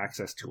lost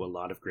access to a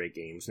lot of great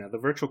games. Now, the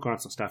virtual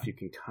console stuff you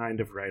can kind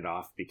of write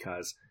off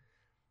because,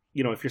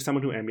 if you're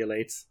someone who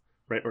emulates,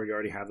 right, or you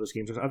already have those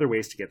games, there's other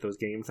ways to get those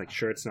games. Like,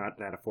 sure, it's not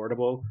that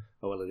affordable.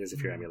 Oh, well, it is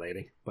if you're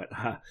emulating. But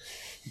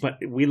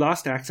we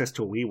lost access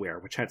to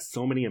WiiWare, which had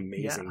so many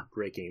amazing,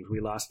 great games.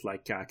 We lost,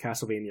 like,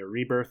 Castlevania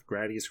Rebirth,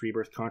 Gradius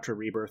Rebirth, Contra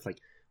Rebirth, like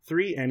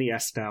 3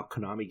 NES-style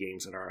Konami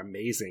games that are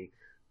amazing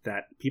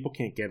that people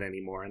can't get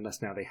anymore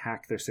unless now they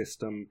hack their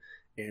system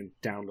and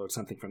download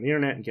something from the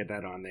internet and get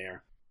that on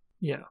there.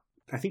 Yeah.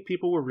 I think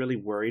people were really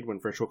worried when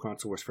Virtual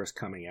Console was first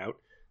coming out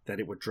that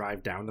it would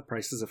drive down the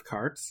prices of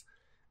carts,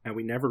 and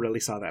we never really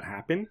saw that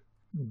happen.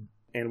 Mm.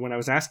 And when I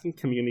was asking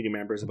community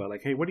members about,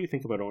 like, hey, what do you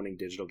think about owning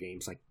digital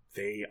games? Like,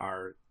 they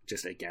are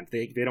just, again,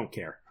 they don't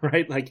care,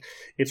 right? Like,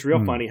 it's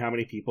real funny how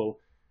many people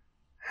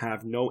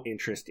have no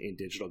interest in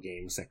digital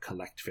games that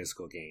collect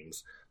physical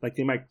games. Like,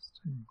 they might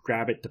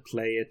grab it to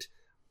play it,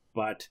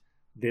 but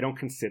they don't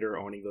consider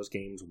owning those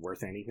games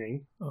worth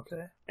anything.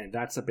 Okay. And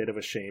that's a bit of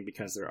a shame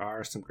because there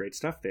are some great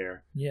stuff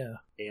there. Yeah.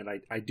 And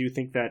I do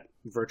think that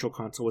Virtual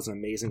Console was an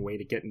amazing way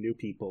to get new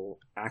people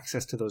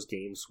access to those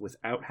games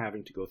without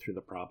having to go through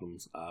the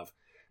problems of,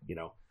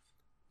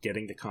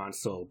 getting the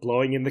console,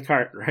 blowing in the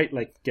cart, right?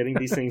 Like getting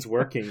these things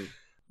working.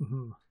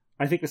 Mm-hmm.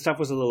 I think the stuff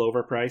was a little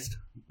overpriced,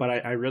 but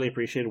I really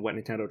appreciated what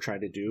Nintendo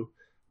tried to do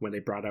when they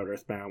brought out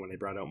Earthbound, when they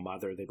brought out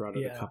Mother. They brought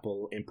out a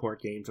couple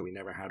import games that we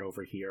never had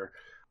over here.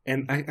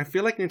 And I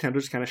feel like Nintendo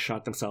just kind of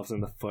shot themselves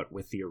in the foot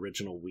with the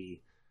original Wii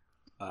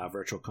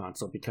Virtual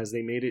Console because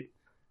they made it...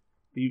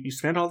 You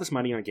spend all this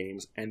money on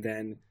games, and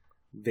then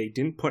they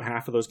didn't put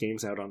half of those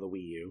games out on the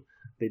Wii U.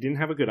 They didn't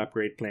have a good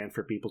upgrade plan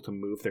for people to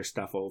move their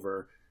stuff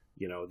over,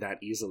 that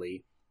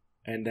easily.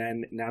 And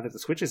then now that the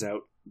Switch is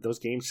out, those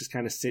games just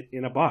kind of sit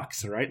in a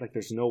box, right? Like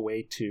there's no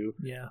way to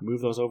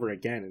move those over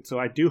again. And so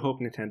I do hope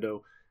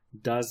Nintendo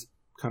does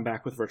come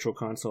back with Virtual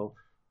Console,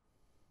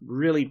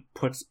 really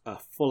puts a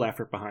full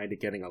effort behind it,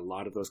 getting a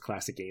lot of those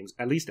classic games,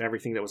 at least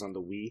everything that was on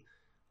the Wii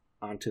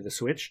onto the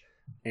Switch.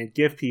 and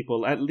give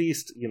people at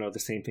least, the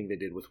same thing they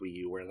did with Wii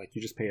U, where like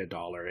you just pay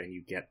 $1 and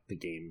you get the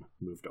game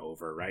moved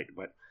over, right?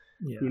 But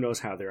who knows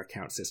how their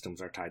account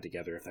systems are tied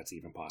together, if that's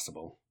even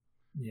possible.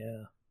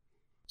 Yeah.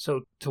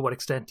 So to what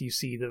extent do you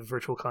see the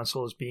Virtual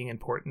Console as being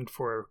important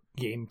for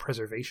game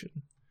preservation?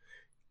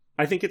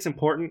 I think it's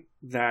important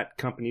that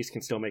companies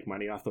can still make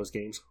money off those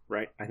games,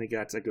 right? I think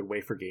that's a good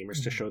way for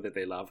gamers to show that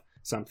they love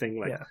something.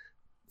 Like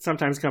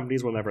sometimes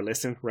companies will never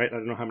listen, right? I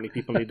don't know how many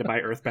people need to buy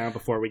Earthbound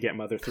before we get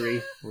Mother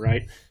 3,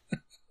 right?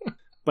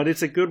 But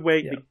it's a good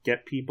way to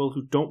get people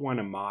who don't want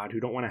to mod, who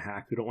don't want to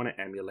hack, who don't want to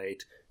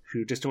emulate,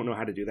 who just don't know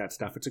how to do that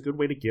stuff. It's a good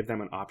way to give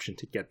them an option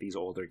to get these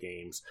older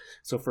games.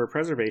 So for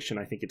preservation,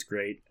 I think it's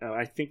great.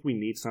 I think we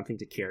need something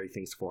to carry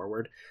things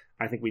forward.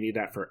 I think we need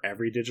that for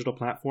every digital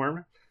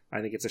platform.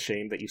 I think it's a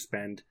shame that you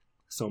spend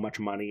so much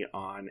money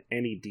on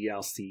any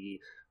DLC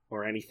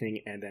or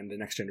anything, and then the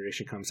next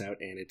generation comes out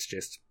and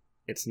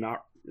it's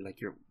not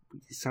like you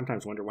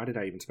sometimes wonder, why did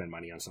I even spend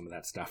money on some of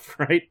that stuff,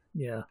 right?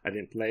 Yeah. I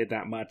didn't play it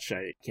that much.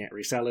 I can't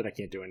resell it. I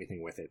can't do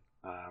anything with it.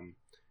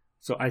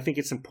 So I think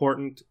it's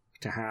important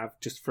to have,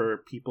 just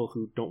for people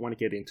who don't want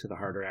to get into the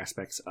harder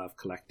aspects of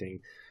collecting.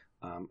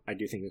 I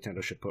do think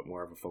Nintendo should put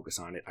more of a focus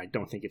on it. I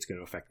don't think it's going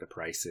to affect the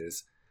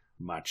prices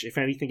much. If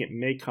anything, it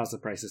may cause the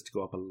prices to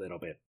go up a little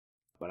bit,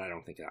 but I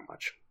don't think that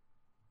much.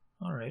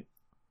 All right.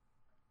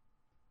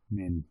 I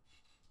mean,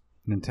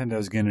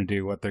 Nintendo's going to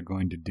do what they're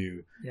going to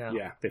do.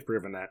 Yeah, they've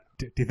proven that.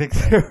 Do you think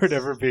there would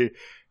ever be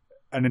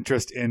an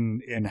interest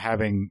in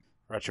having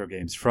retro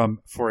games from,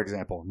 for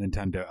example,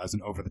 Nintendo as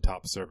an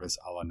over-the-top service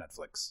a la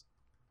Netflix?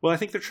 Well, I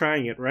think they're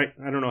trying it, right?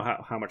 I don't know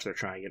how much they're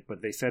trying it,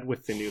 but they said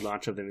with the new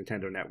launch of the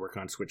Nintendo Network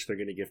on Switch, they're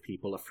going to give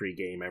people a free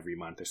game every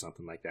month or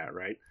something like that,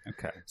 right?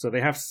 Okay. So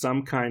they have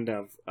some kind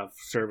of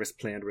service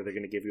planned where they're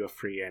going to give you a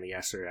free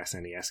NES or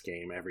SNES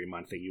game every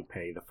month that you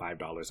pay the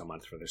 $5 a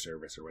month for the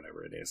service or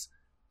whatever it is.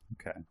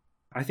 Okay.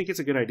 I think it's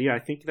a good idea. I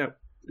think that,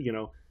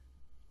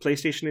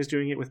 PlayStation is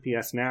doing it with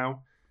PS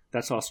Now.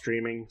 That's all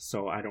streaming,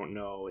 so I don't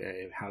know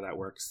how that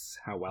works,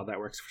 how well that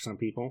works for some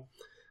people.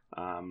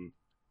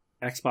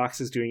 Xbox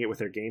is doing it with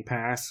their Game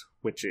Pass,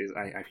 which is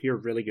I hear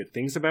really good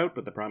things about,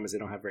 but the problem is they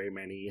don't have very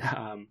many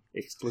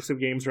exclusive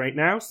games right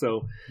now,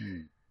 so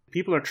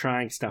people are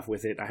trying stuff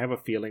with it. I have a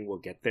feeling we'll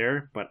get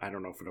there, but I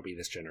don't know if it'll be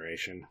this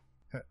generation.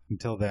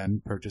 Until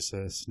then, purchase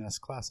a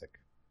SNES Classic.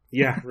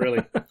 Yeah,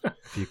 really.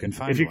 If you can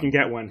find If you one. can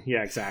get one.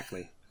 Yeah,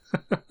 exactly.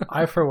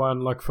 I, for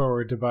one, look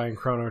forward to buying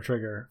Chrono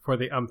Trigger for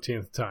the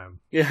umpteenth time.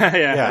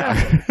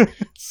 Yeah.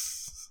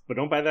 But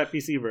don't buy that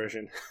PC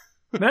version.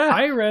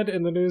 I read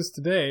in the news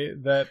today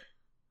that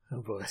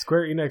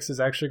Square Enix is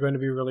actually going to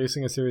be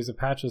releasing a series of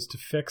patches to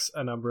fix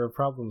a number of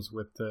problems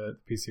with the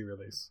PC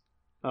release.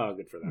 Oh,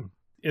 good for them.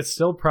 It's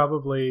still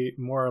probably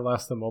more or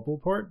less the mobile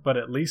port, but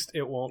at least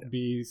it won't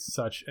be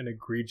such an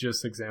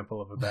egregious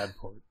example of a bad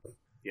port.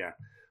 Yeah.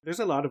 There's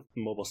a lot of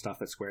mobile stuff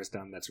that Square's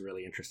done that's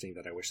really interesting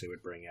that I wish they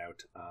would bring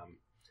out.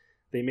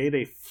 They made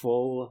a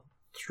full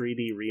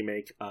 3D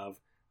remake of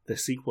the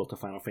sequel to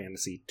Final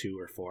Fantasy 2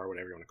 or 4,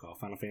 whatever you want to call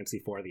it, Final Fantasy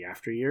 4 The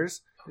After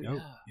Years.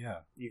 Yeah.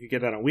 You could get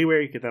that on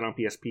WiiWare, you could get that on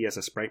PSP as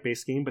a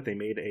sprite-based game, but they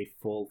made a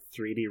full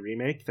 3D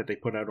remake that they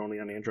put out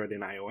only on Android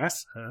and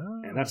iOS,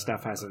 and that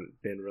stuff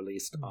hasn't been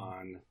released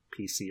on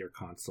PC or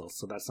consoles,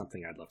 so that's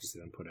something I'd love to see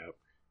them put out.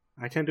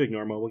 I tend to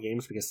ignore mobile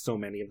games because so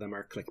many of them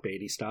are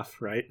clickbaity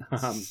stuff, right?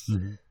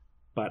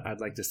 But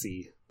I'd like to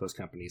see those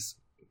companies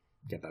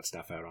get that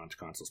stuff out onto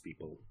consoles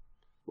people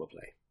will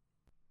play.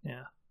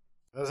 Yeah.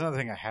 That's another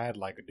thing I had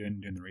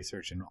doing the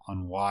research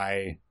on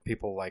why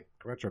people like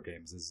retro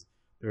games is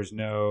there's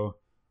no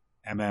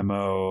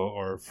MMO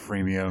or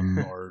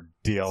freemium or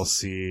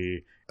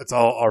DLC. It's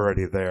all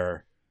already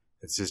there.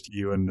 It's just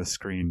you and the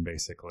screen,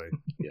 basically.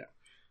 Yeah.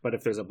 But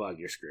if there's a bug,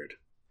 you're screwed.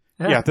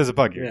 Yeah, if there's a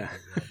bug, Yeah.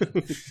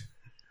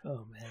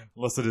 Oh, man.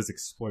 Unless it is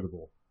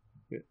exploitable.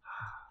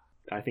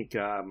 I think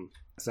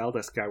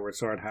Zelda Skyward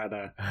Sword had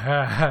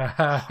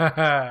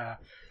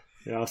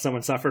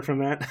someone suffered from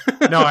that.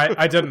 No,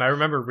 I didn't. I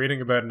remember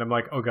reading about it and I'm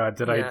like, oh god,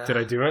 did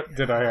I do it?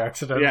 Did I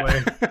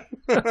accidentally?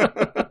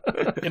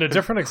 In a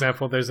different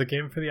example, there's a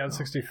game for the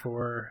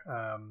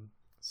N64,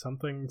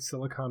 something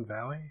Silicon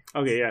Valley.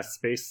 Okay, yeah,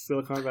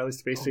 Silicon Valley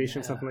Space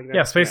Station, something like that.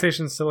 Yeah, Space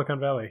Station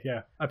Silicon Valley,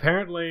 yeah.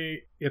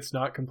 Apparently, it's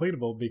not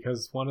completable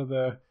because one of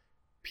the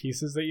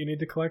pieces that you need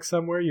to collect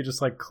somewhere, you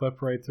just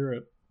clip right through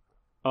it.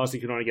 Oh, so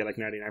you can only get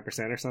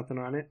 99% or something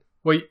on it?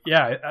 Well,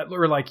 yeah,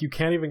 or you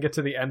can't even get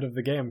to the end of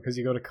the game because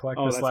you go to collect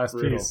this last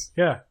piece.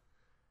 Yeah.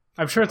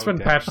 I'm sure it's been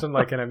patched in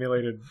an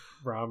emulated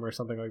ROM or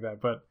something like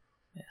that, but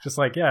just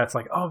it's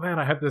oh man,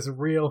 I have this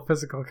real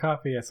physical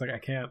copy. It's I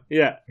can't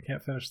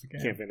finish the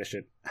game. Can't finish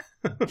it.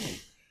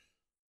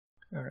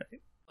 All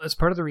right. As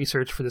part of the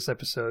research for this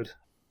episode,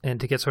 and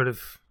to get sort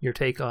of your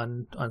take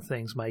on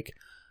things, Mike,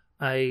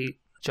 I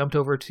jumped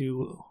over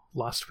to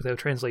Lost Without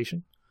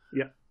Translation.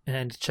 Yeah.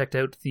 And checked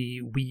out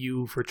the Wii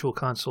U Virtual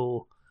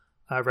Console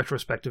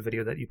retrospective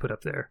video that you put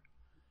up there.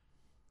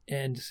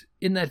 And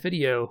in that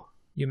video,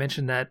 you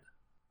mentioned that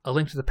A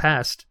Link to the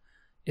Past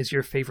is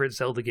your favorite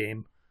Zelda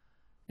game.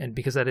 And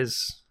because that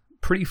is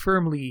pretty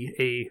firmly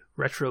a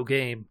retro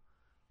game.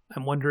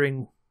 I'm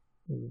wondering,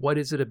 what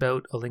is it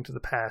about A Link to the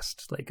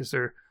Past? Like, is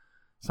there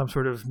some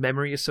sort of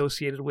memory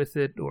associated with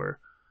it, or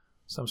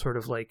some sort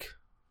of like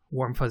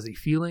warm fuzzy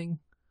feeling?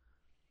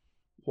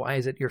 Why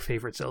is it your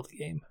favorite Zelda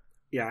game?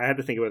 Yeah, I had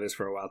to think about this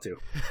for a while too.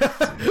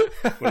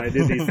 When I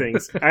did these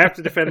things, I have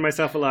to defend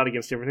myself a lot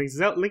against different things.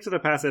 Link to the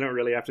Past, I don't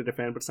really have to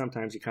defend, but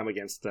sometimes you come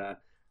against the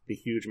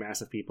huge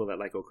mass of people that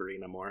like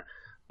Ocarina more.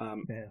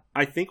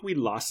 I think we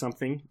lost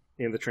something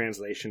in the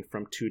translation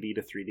from 2D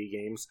to 3D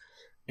games,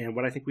 and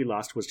what I think we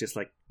lost was just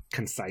like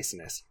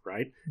conciseness,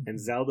 right? Mm-hmm. And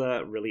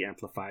Zelda really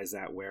amplifies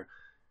that, where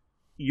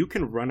you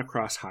can run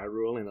across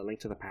Hyrule in A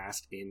Link to the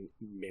Past in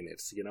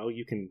minutes. You know,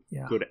 you can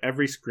go to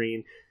every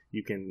screen.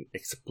 You can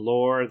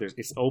explore.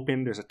 It's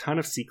open. There's a ton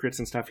of secrets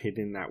and stuff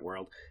hidden in that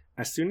world.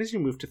 As soon as you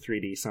move to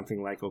 3D,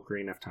 something like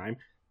Ocarina of Time,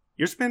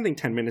 you're spending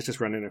 10 minutes just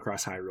running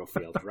across Hyrule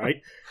Field,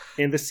 right?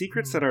 And the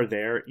secrets that are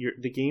there,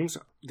 the games,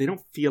 they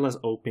don't feel as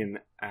open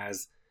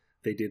as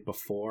they did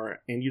before.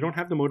 And you don't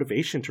have the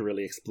motivation to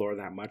really explore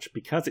that much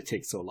because it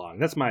takes so long.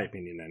 That's my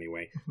opinion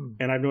anyway.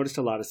 Mm-hmm. And I've noticed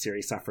a lot of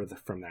series suffer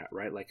from that,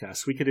 right? Like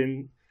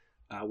Suikoden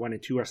 1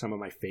 and 2 are some of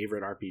my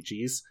favorite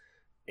RPGs.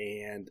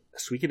 And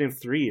Suikoden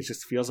 3, it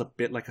just feels a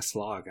bit like a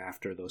slog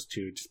after those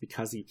two, just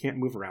because you can't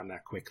move around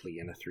that quickly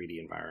in a 3D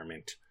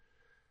environment.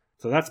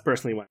 So that's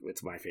personally why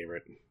it's my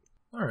favorite.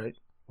 All right.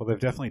 Well, they've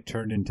definitely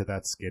turned into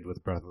that skid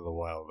with Breath of the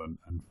Wild,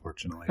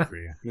 unfortunately for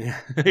you.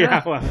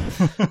 Yeah, well,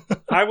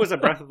 I was a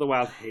Breath of the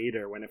Wild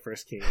hater when it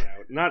first came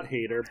out. Not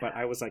hater, but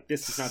I was like,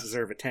 this does not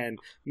deserve a 10,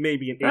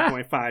 maybe an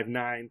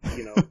 8.59,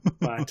 you know.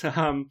 But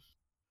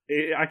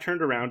I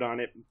turned around on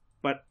it,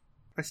 but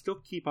I still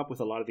keep up with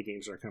a lot of the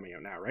games that are coming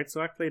out now, right?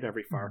 So I've played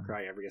every Far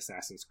Cry, every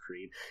Assassin's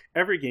Creed,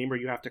 every game where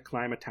you have to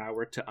climb a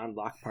tower to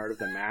unlock part of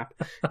the map.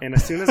 And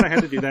as soon as I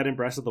had to do that in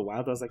Breath of the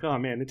Wild, I was like, oh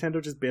man,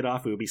 Nintendo just bit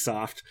off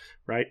Ubisoft,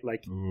 right?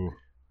 Like,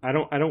 I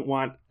don't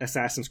want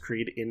Assassin's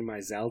Creed in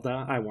my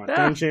Zelda. I want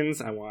dungeons.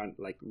 I want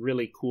like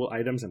really cool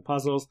items and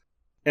puzzles.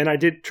 And I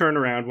did turn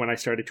around when I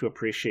started to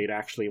appreciate,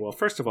 actually, well,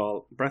 first of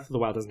all, Breath of the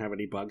Wild doesn't have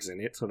any bugs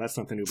in it, so that's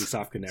something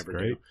Ubisoft could never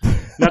do.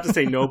 Not to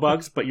say no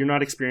bugs, but you're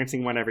not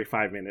experiencing one every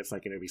 5 minutes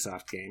like an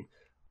Ubisoft game.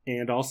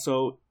 And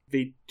also,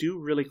 they do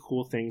really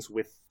cool things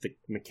with the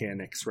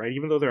mechanics, right?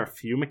 Even though there are a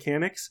few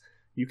mechanics,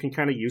 you can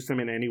kind of use them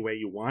in any way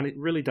you want. It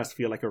really does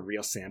feel like a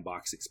real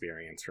sandbox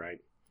experience, right?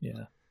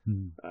 Yeah.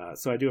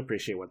 So I do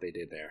appreciate what they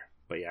did there.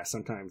 But yeah,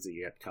 sometimes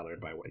you get colored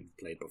by what you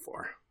played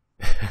before.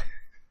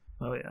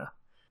 Oh, yeah.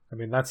 I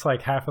mean, that's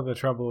like half of the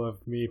trouble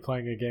of me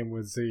playing a game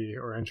with Z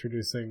or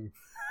introducing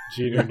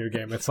G to a new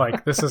game. It's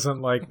like, this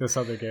isn't like this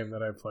other game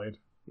that I played.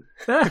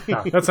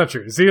 No, that's not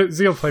true. Z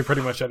will play pretty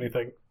much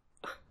anything.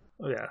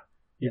 Oh, yeah.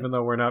 Even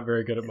though we're not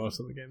very good at most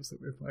of the games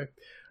that we play.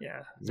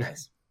 Yeah.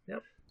 Nice.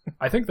 Yep.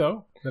 I think,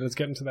 though, that it's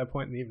getting to that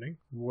point in the evening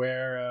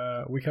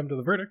where we come to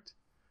the verdict,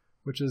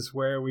 which is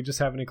where we just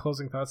have any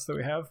closing thoughts that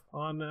we have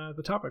on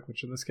the topic,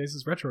 which in this case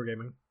is retro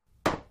gaming.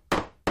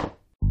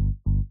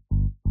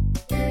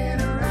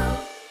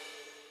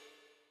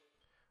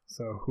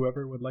 So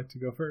whoever would like to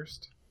go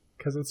first,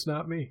 because it's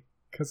not me,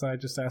 because I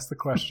just asked the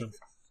question.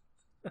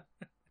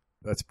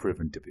 That's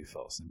proven to be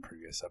false in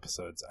previous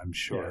episodes, I'm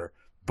sure.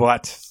 Yeah.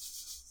 But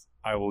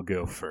I will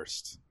go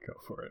first. Go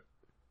for it.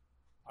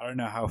 I don't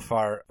know how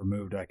far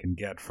removed I can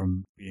get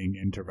from being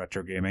into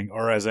retro gaming,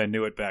 or as I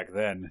knew it back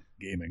then,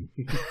 gaming.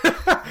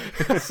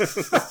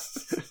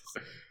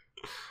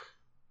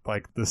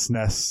 Like the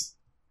SNES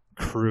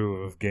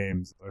crew of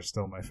games are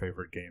still my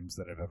favorite games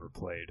that I've ever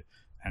played.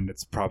 And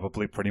it's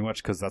probably pretty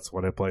much because that's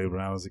what I played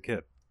when I was a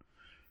kid.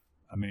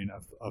 I mean,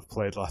 I've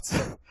played lots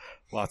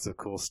of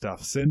cool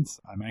stuff since.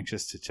 I'm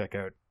anxious to check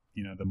out,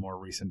 you know, the more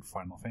recent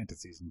Final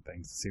Fantasies and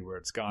things to see where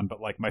it's gone.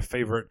 But like my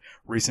favorite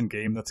recent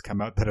game that's come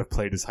out that I've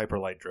played is Hyper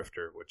Light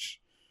Drifter, which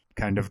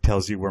kind of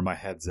tells you where my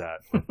head's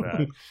at with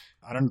that.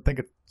 I don't think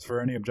it's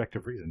for any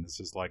objective reason. It's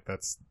just like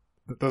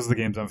those are the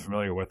games I'm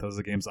familiar with. Those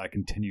are the games I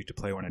continue to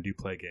play when I do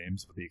play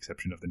games, with the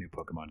exception of the new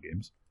Pokemon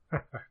games.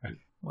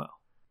 Wow.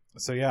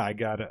 So yeah, I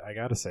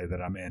gotta say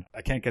that I'm in.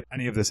 I can't get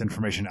any of this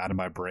information out of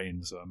my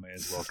brain, so I may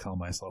as well call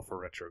myself a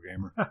retro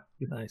gamer.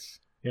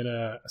 Nice. In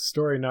a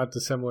story not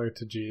dissimilar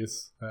to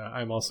G's,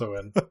 I'm also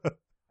in.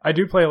 I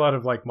do play a lot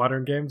of like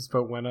modern games,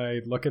 but when I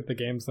look at the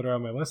games that are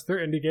on my list,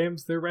 they're indie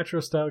games, they're retro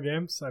style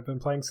games. I've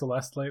been playing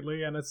Celeste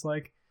lately, and it's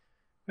like,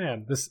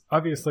 man, this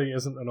obviously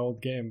isn't an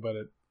old game, but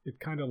it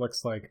kind of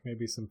looks like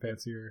maybe some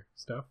fancier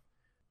stuff.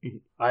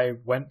 I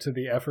went to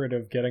the effort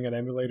of getting an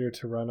emulator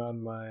to run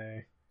on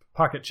my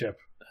Pocket Chip.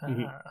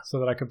 So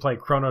that I could play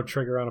Chrono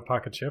Trigger on a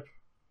Pocket Chip.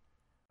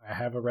 I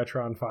have a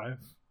Retron 5.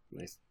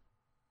 Nice.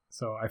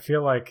 So I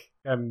feel like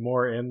I'm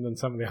more in than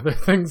some of the other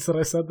things that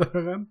I said that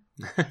I'm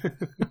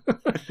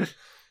in.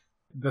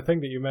 The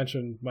thing that you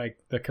mentioned, Mike,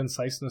 the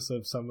conciseness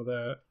of some of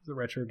the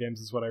retro games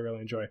is what I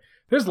really enjoy.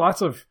 There's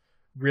lots of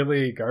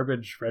really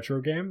garbage retro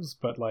games,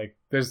 but like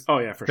there's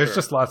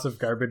just lots of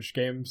garbage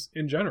games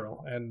in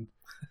general. And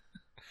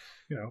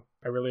you know,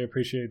 I really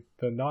appreciate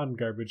the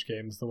non-garbage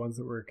games, the ones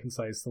that were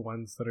concise, the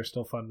ones that are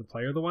still fun to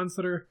play, or the ones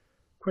that are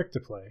quick to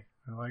play.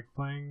 I like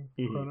playing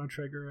Chrono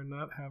Trigger and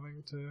not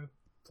having to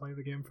play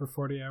the game for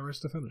 40 hours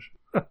to finish.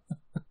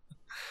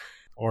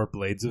 Or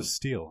Blades of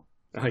Steel.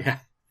 Oh, yeah.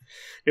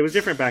 It was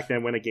different back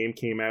then when a game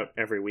came out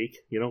every week.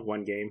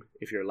 One game,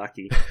 if you're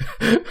lucky.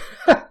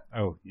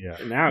 Oh, yeah.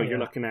 Now you're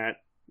looking at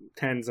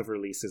tens of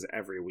releases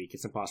every week.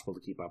 It's impossible to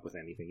keep up with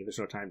anything. There's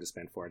no time to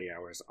spend 40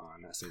 hours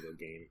on a single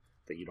game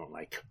that you don't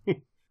like.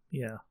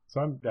 Yeah.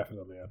 So I'm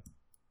definitely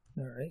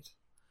in. All right.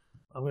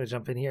 I'm going to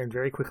jump in here and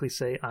very quickly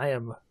say I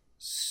am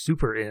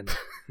super in.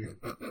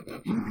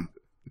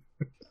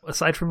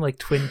 Aside from like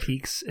Twin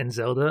Peaks and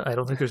Zelda, I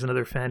don't think there's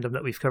another fandom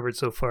that we've covered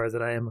so far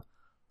that I am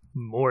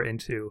more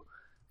into.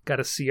 Got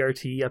a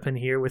CRT up in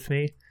here with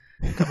me.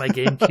 Got my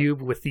GameCube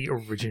with the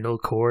original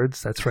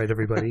cords. That's right,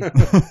 everybody.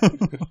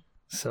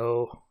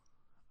 So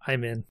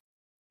I'm in.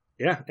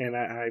 Yeah, and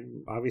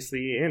I'm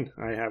obviously in.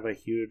 I have a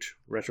huge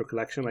retro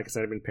collection. Like I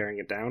said, I've been paring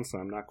it down, so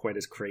I'm not quite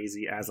as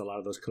crazy as a lot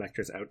of those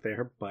collectors out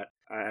there, but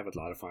I have a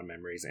lot of fond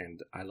memories,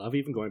 and I love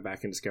even going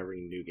back and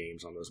discovering new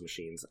games on those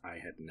machines I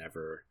had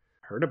never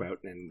heard about,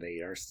 and they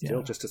are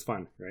still just as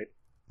fun, right?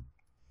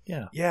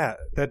 Yeah. Yeah,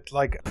 that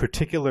like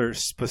particular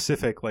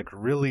specific, like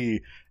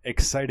really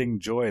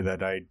exciting joy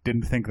that I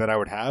didn't think that I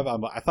would have.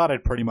 I thought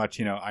I'd pretty much,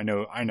 I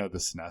know the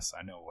SNES.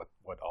 I know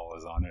what all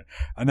is on it.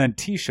 And then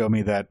T showed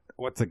me that,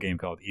 what's the game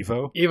called?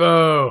 Evo?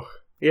 Evo!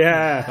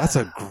 Yeah. That's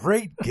a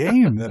great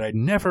game that I'd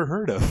never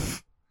heard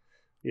of.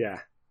 Yeah.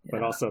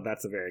 But also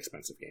that's a very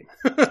expensive game.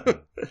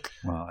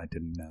 Well, I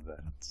didn't know that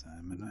at the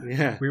time.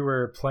 Yeah. We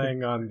were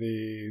playing on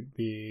the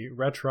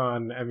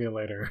Retron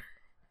emulator.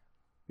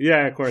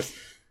 Yeah, of course.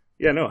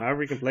 Yeah, no,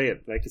 however you can play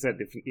it. Like you said,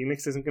 if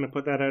Enix isn't going to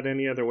put that out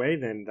any other way,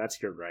 then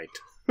that's your right.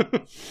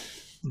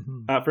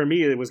 For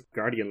me, it was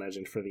Guardian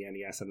Legend for the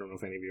NES. I don't know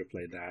if any of you have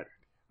played that.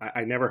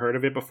 I never heard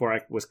of it before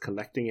I was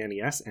collecting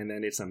NES, and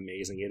then it's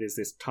amazing. It is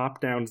this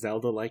top-down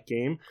Zelda-like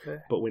game,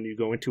 but when you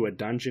go into a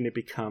dungeon, it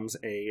becomes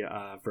a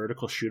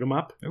vertical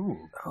shoot-'em-up.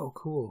 Ooh. Oh,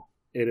 cool.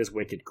 It is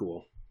wicked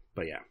cool.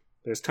 But yeah,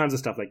 there's tons of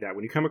stuff like that.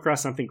 When you come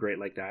across something great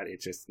like that, it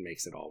just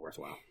makes it all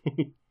worthwhile.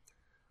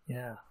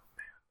 Yeah.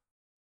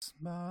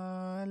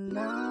 My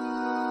life.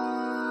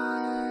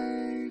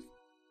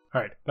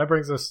 All right, that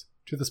brings us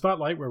to the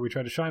spotlight, where we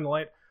try to shine a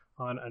light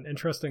on an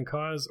interesting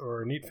cause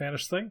or neat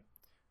fanish thing.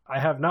 I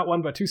have not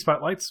one but two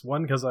spotlights,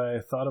 one because I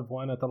thought of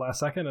one at the last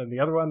second, and the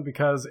other one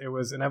because it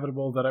was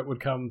inevitable that it would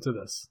come to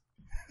this.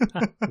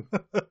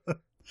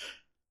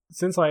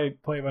 Since I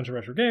play a bunch of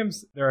retro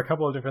games, there are a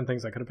couple of different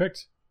things I could have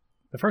picked.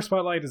 The first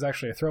spotlight is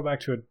actually a throwback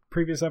to a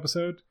previous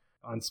episode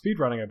on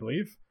speedrunning, I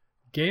believe.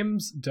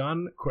 Games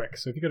Done Quick.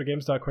 So if you go to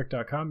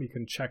games.quick.com, you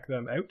can check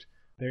them out.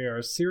 They are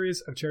a series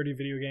of charity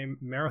video game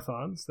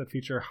marathons that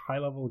feature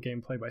high-level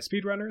gameplay by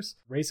speedrunners,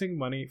 raising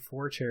money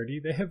for charity.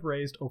 They have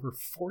raised over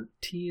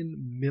 $14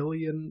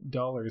 million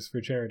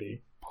for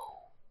charity.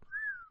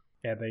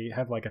 Yeah, they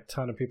have like a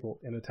ton of people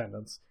in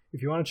attendance.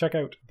 If you want to check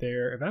out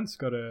their events,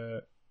 go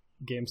to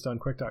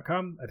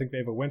gamesdonequick.com. I think they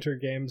have a winter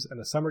games and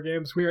a summer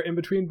games. We are in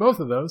between both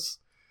of those.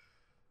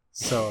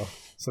 So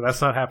that's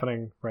not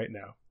happening right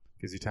now.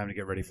 Gives you time to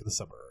get ready for the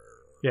summer.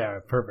 Yeah,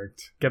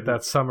 perfect. Get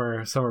that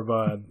summer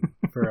bod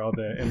for all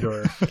the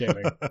indoor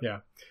gaming. Yeah.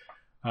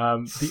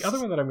 The other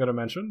one that I'm going to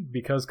mention,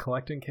 because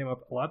collecting came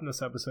up a lot in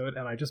this episode,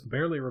 and I just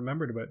barely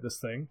remembered about this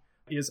thing,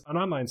 is an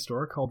online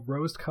store called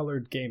Rose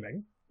Colored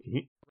Gaming. Mm-hmm.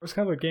 Rose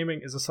Colored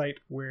Gaming is a site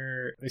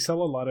where they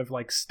sell a lot of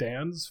like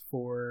stands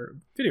for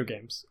video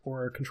games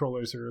or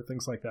controllers or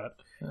things like that,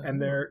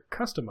 and they're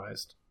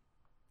customized.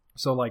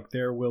 So like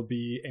there will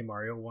be a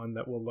Mario one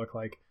that will look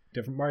like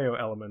different Mario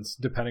elements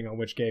depending on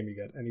which game you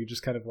get, and you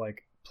just kind of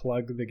like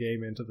plug the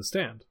game into the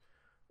stand.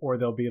 Or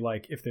there'll be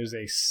like, if there's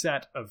a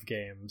set of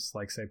games,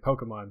 like say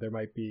Pokemon, there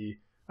might be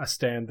a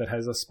stand that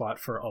has a spot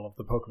for all of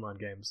the Pokemon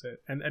games,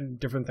 and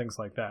different things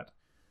like that.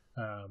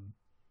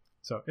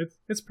 So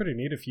it's pretty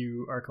neat if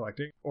you are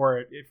collecting, or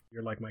if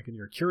you're like Mike and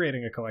you're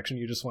curating a collection,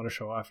 you just want to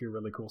show off your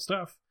really cool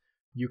stuff,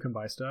 you can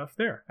buy stuff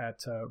there at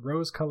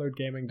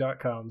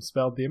rosecoloredgaming.com,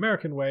 spelled the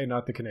American way,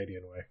 not the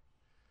Canadian way.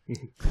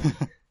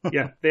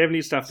 Yeah, they have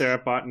neat stuff there.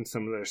 I've bought in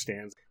some of their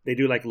stands. They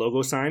do like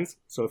logo signs,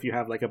 so if you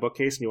have like a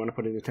bookcase and you want to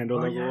put a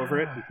Nintendo logo over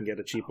it, you can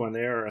get a cheap one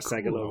there, or a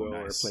Sega logo,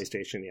 or a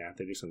PlayStation. Yeah,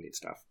 they do some neat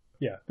stuff.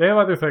 Yeah, they have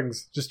other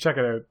things. Just check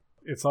it out.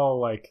 It's all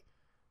like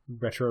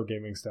retro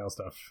gaming style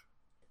stuff.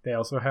 They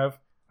also have,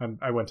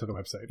 I went to the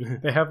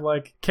website, they have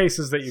like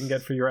cases that you can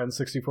get for your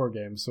N64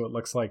 games, so it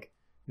looks like,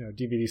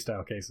 DVD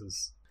style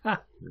cases.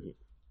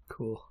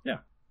 Cool. Yeah.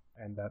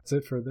 And that's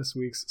it for this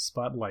week's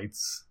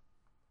Spotlights.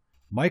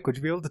 Mike, would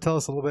you be able to tell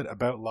us a little bit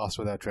about Lost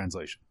Without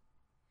Translation?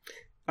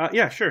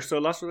 Yeah, sure. So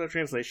Lost Without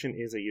Translation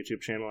is a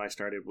YouTube channel I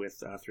started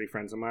with three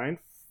friends of mine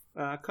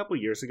a couple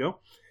years ago.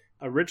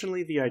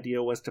 Originally, the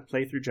idea was to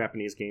play through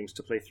Japanese games,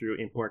 to play through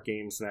import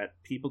games that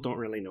people don't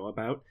really know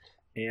about.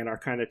 And our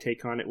kind of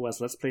take on it was,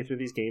 let's play through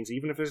these games,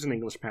 even if there's an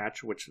English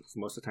patch, which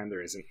most of the time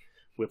there isn't.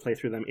 We'll play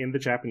through them in the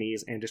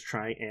Japanese and just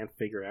try and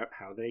figure out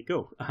how they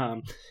go.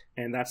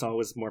 And that's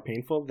always more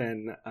painful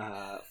than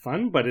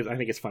fun, but I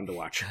think it's fun to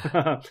watch.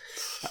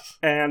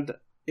 And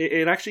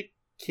it actually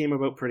came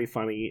about pretty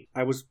funny.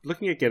 I was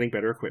looking at getting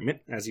better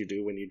equipment, as you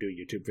do when you do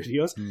YouTube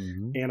videos,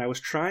 and I was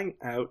trying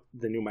out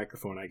the new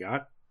microphone I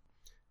got,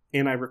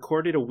 and I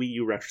recorded a Wii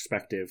U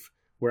retrospective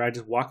where I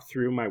just walked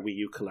through my Wii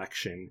U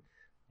collection,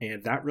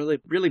 and that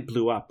really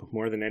blew up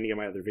more than any of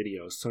my other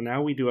videos. So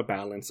now we do a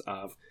balance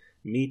of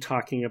me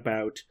talking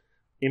about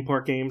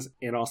import games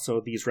and also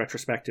these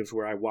retrospectives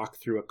where I walk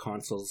through a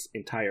console's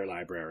entire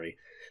library.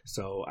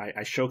 So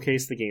I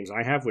showcase the games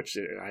I have, which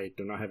I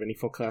do not have any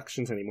full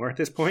collections anymore at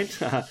this point,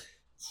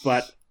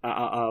 but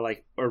I'll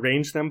like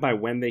arrange them by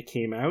when they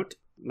came out.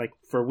 Like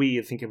for Wii,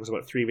 I think it was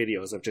about 3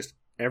 videos of just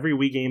every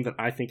Wii game that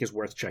I think is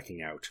worth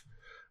checking out.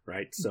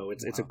 Right, so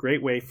it's a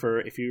great way for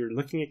if you're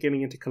looking at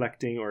getting into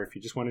collecting, or if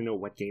you just want to know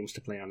what games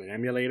to play on an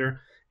emulator.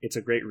 It's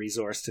a great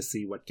resource to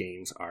see what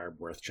games are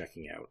worth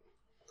checking out.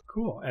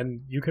 Cool,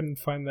 and you can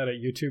find that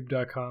at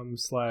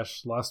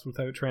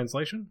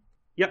youtube.com/lostwithouttranslation.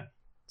 Yep,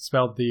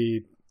 spelled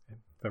the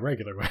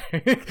regular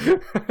way.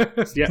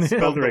 Yeah,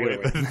 spelled the regular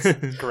way.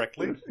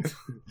 Correctly.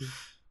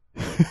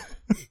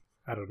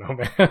 I don't know,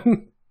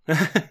 man.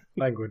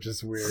 Language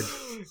is weird.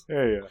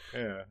 Yeah,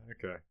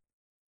 okay.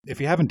 If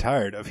you haven't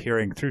tired of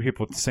hearing 3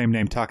 people with the same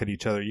name talk at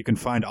each other, you can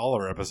find all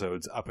our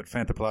episodes up at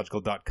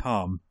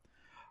fanthropological.com,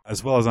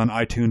 as well as on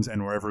iTunes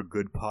and wherever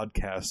good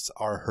podcasts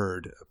are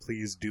heard.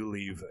 Please do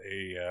leave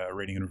a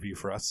rating and review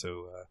for us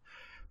so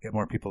get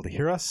more people to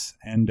hear us,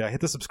 and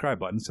hit the subscribe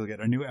button so you'll get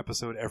a new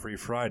episode every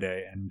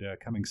Friday, and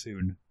coming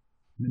soon,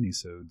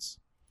 minisodes.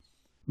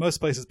 Most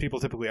places people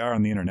typically are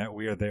on the internet,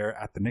 we are there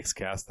at the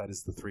Nixcast. That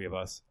is the 3 of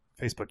us.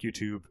 Facebook,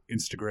 YouTube,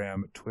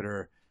 Instagram,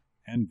 Twitter,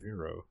 and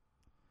Vero.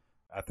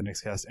 At the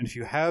Nixcast. And if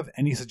you have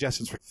any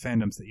suggestions for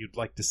fandoms that you'd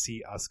like to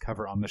see us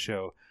cover on the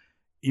show,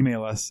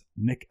 email us,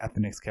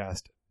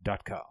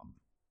 nick@thenixcast.com.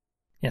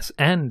 Yes,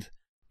 and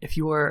if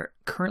you are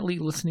currently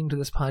listening to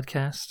this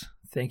podcast,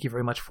 thank you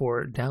very much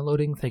for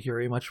downloading. Thank you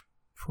very much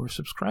for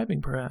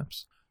subscribing,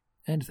 perhaps.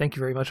 And thank you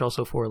very much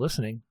also for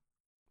listening.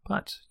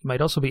 But you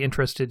might also be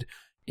interested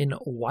in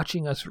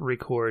watching us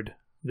record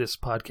this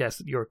podcast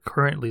that you're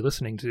currently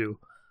listening to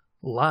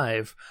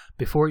live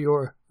before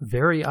your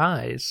very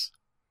eyes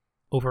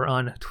over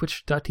on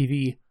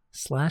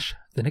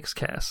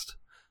twitch.tv/thenixcast.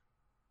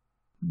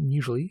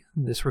 Usually,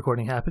 this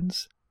recording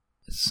happens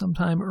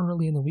sometime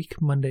early in the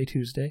week, Monday,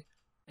 Tuesday,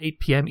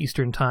 8 p.m.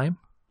 Eastern Time,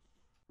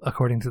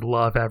 according to the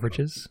law of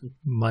averages.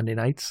 Monday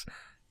nights,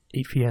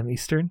 8 p.m.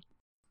 Eastern.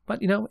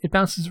 But, it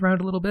bounces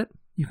around a little bit.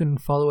 You can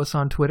follow us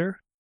on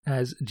Twitter,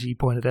 as G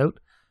pointed out,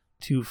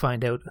 to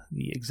find out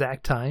the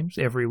exact times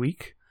every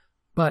week.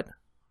 But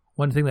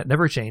one thing that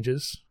never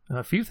changes,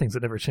 a few things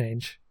that never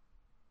change,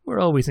 we're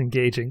always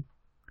engaging.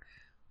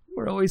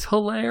 We're always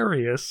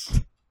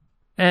hilarious.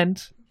 And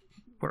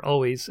we're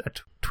always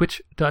at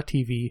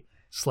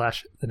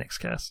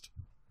twitch.tv/thenixcast.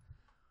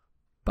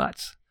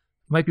 But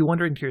you might be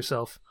wondering to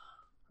yourself,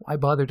 why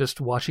bother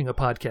just watching a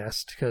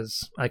podcast?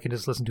 Because I can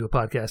just listen to a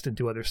podcast and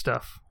do other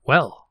stuff.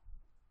 Well,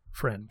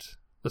 friend,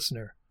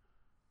 listener,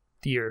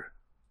 dear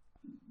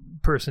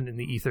person in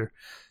the ether,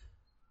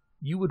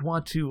 you would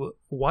want to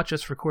watch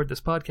us record this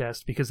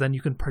podcast because then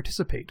you can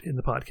participate in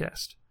the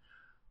podcast.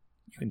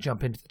 You can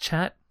jump into the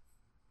chat,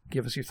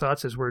 give us your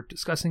thoughts as we're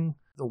discussing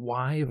the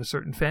why of a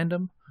certain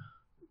fandom,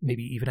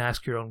 maybe even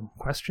ask your own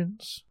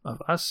questions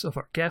of us, of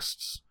our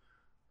guests,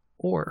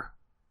 or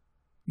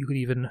you could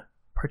even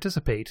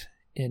participate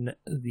in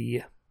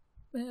the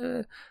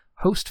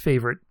host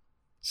favorite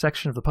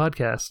section of the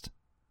podcast,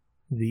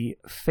 the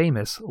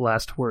famous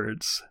last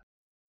words.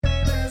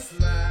 Famous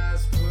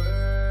last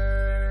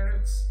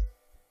words.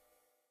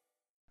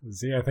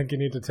 Z, I think you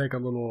need to take a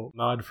little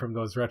nod from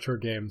those retro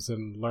games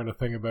and learn a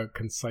thing about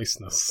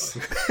conciseness.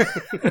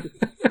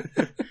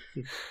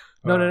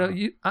 No.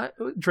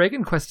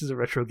 Dragon Quest is a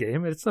retro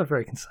game. It's not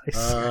very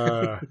concise.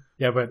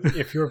 Yeah, but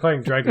if you were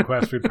playing Dragon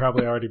Quest, we'd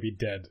probably already be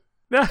dead.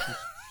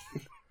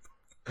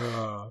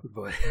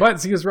 Boy. But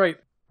Z is right.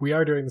 We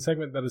are doing the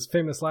segment that is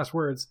famous last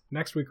words.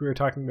 Next week we are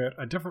talking about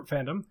a different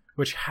fandom,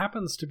 which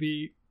happens to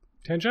be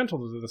tangential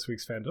to this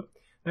week's fandom.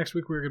 Next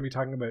week we're going to be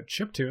talking about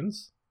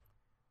chiptunes.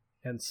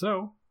 And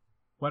so,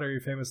 what are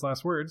your famous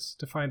last words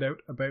to find out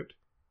about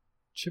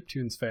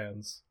chiptunes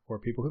fans or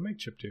people who make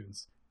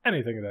chiptunes?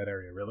 Anything in that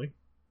area, really.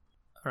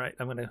 All right,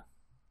 I'm going to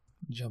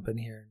jump in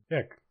here.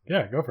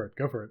 Yeah, go for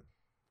it.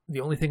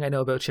 The only thing I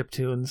know about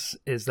chiptunes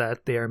is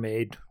that they are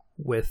made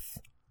with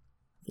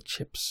the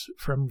chips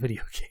from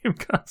video game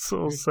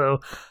consoles. So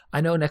I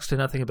know next to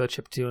nothing about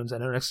chiptunes. I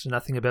know next to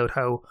nothing about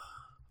how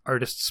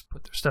artists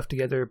put their stuff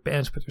together,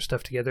 bands put their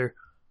stuff together.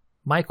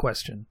 My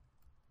question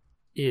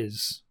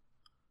is,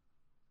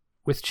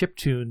 with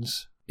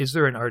chiptunes, is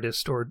there an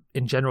artist, or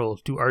in general,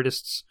 do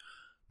artists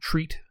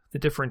treat the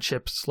different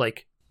chips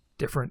like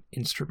different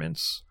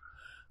instruments?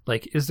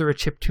 Like, is there a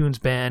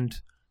chiptunes band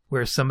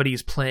where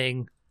somebody's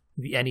playing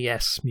the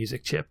NES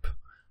music chip,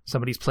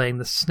 somebody's playing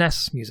the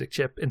SNES music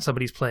chip, and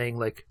somebody's playing,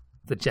 like,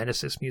 the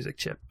Genesis music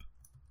chip?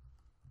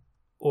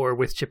 Or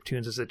with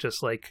chiptunes, is it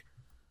just like,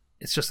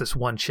 it's just this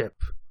one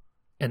chip,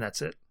 and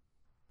that's it?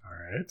 All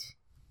right.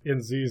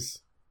 In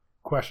Z's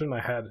question,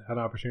 I had an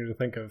opportunity to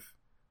think of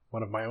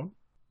one of my own.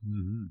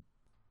 Mm-hmm.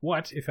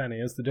 What, if any,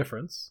 is the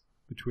difference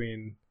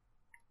between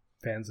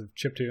fans of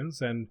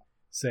chiptunes and,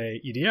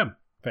 say, EDM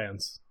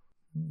fans?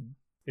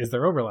 Is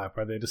there overlap?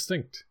 Are they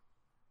distinct?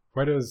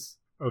 Where does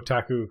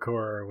Otaku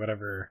Core or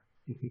whatever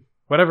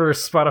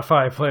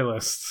Spotify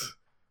playlist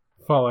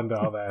fall into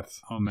all that?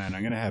 Oh man,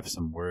 I'm going to have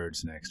some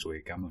words next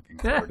week. I'm looking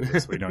forward to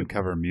this. We don't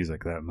cover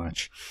music that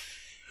much.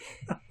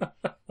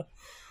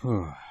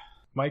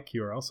 Mike,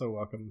 you are also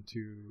welcome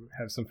to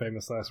have some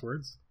famous last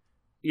words.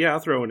 Yeah, I'll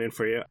throw one in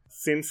for you.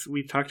 Since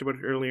we talked about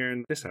it earlier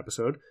in this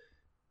episode,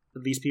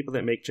 these people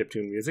that make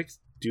chiptune music,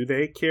 do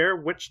they care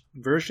which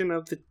version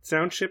of the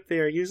sound chip they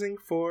are using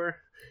for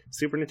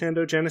Super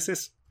Nintendo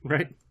Genesis?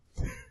 Right?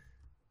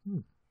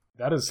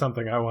 That is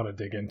something I want to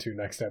dig into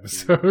next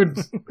episode.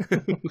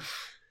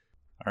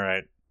 All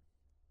right.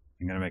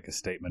 I'm going to make a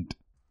statement.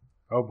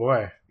 Oh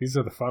boy, these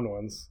are the fun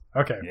ones.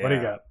 Okay, What do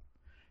you got?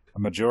 A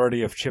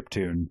majority of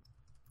chiptune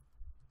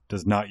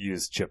does not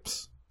use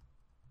chips.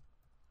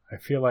 I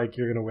feel like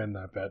you're going to win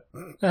that bet.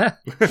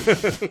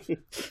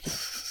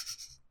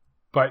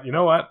 But you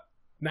know what?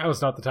 Now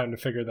is not the time to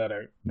figure that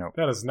out. No.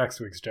 That is next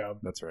week's job.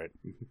 That's right.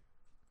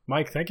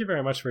 Mike, thank you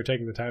very much for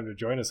taking the time to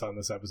join us on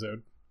this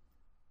episode.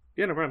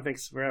 Yeah, no problem.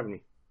 Thanks for having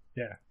me.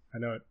 Yeah, I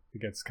know it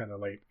gets kind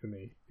of late in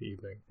the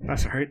evening.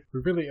 That's all right.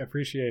 We really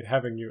appreciate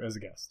having you as a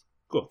guest.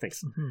 Cool,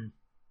 thanks. Mm-hmm.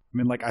 I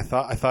mean, like, I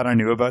thought I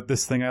knew about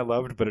this thing I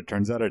loved, but it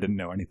turns out I didn't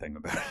know anything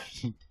about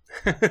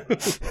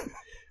it.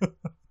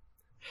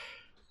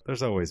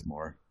 There's always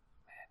more.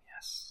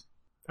 Yes.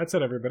 That's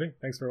it, everybody.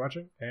 Thanks for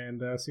watching,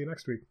 and see you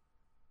next week.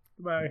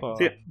 Goodbye. Bye.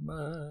 See ya.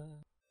 Bye.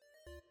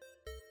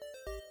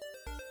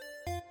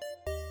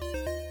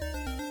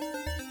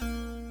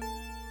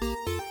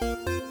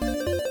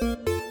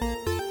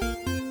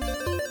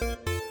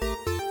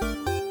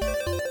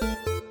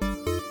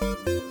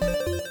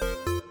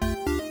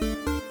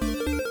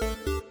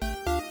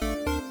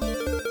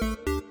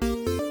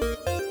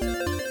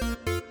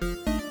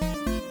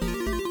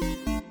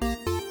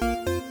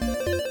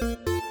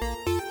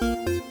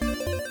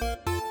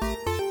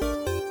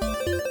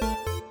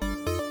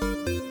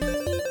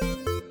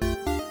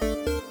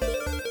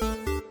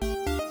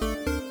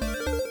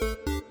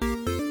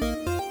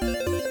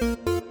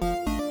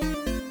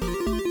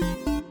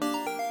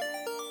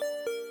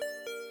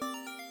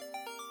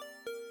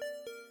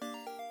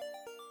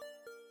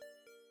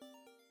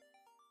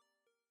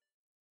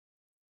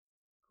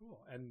 Cool.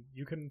 And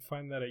you can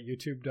find that at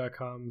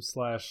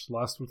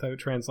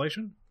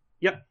youtube.com/lostwithouttranslation.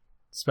 Yep.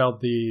 Spelled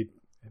the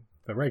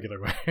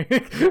regular way.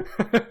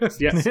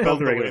 Yeah, spelled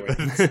the regular way.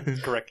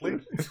 Correctly.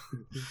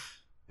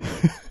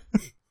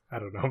 I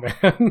don't know,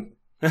 man.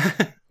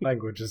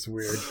 Language is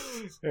weird.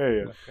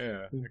 Yeah.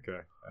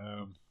 Okay.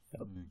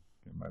 Let me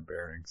get my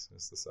bearings.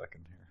 Just a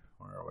second here.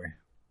 Where are we?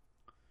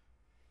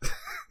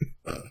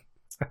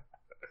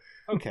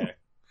 Okay.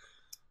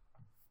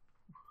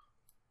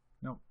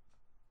 Nope.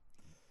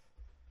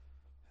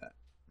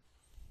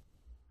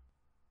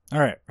 All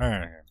right.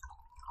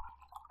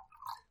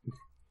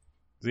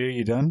 Zia,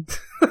 you done?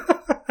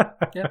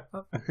 Yeah,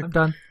 I'm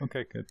done.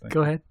 Okay, good. Thank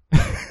Go ahead.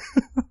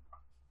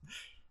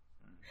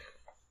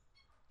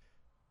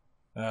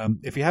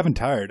 If you haven't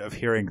tired of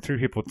hearing three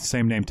people with the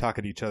same name talk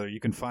at each other, you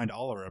can find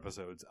all our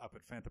episodes up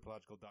at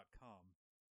fanthropological.com.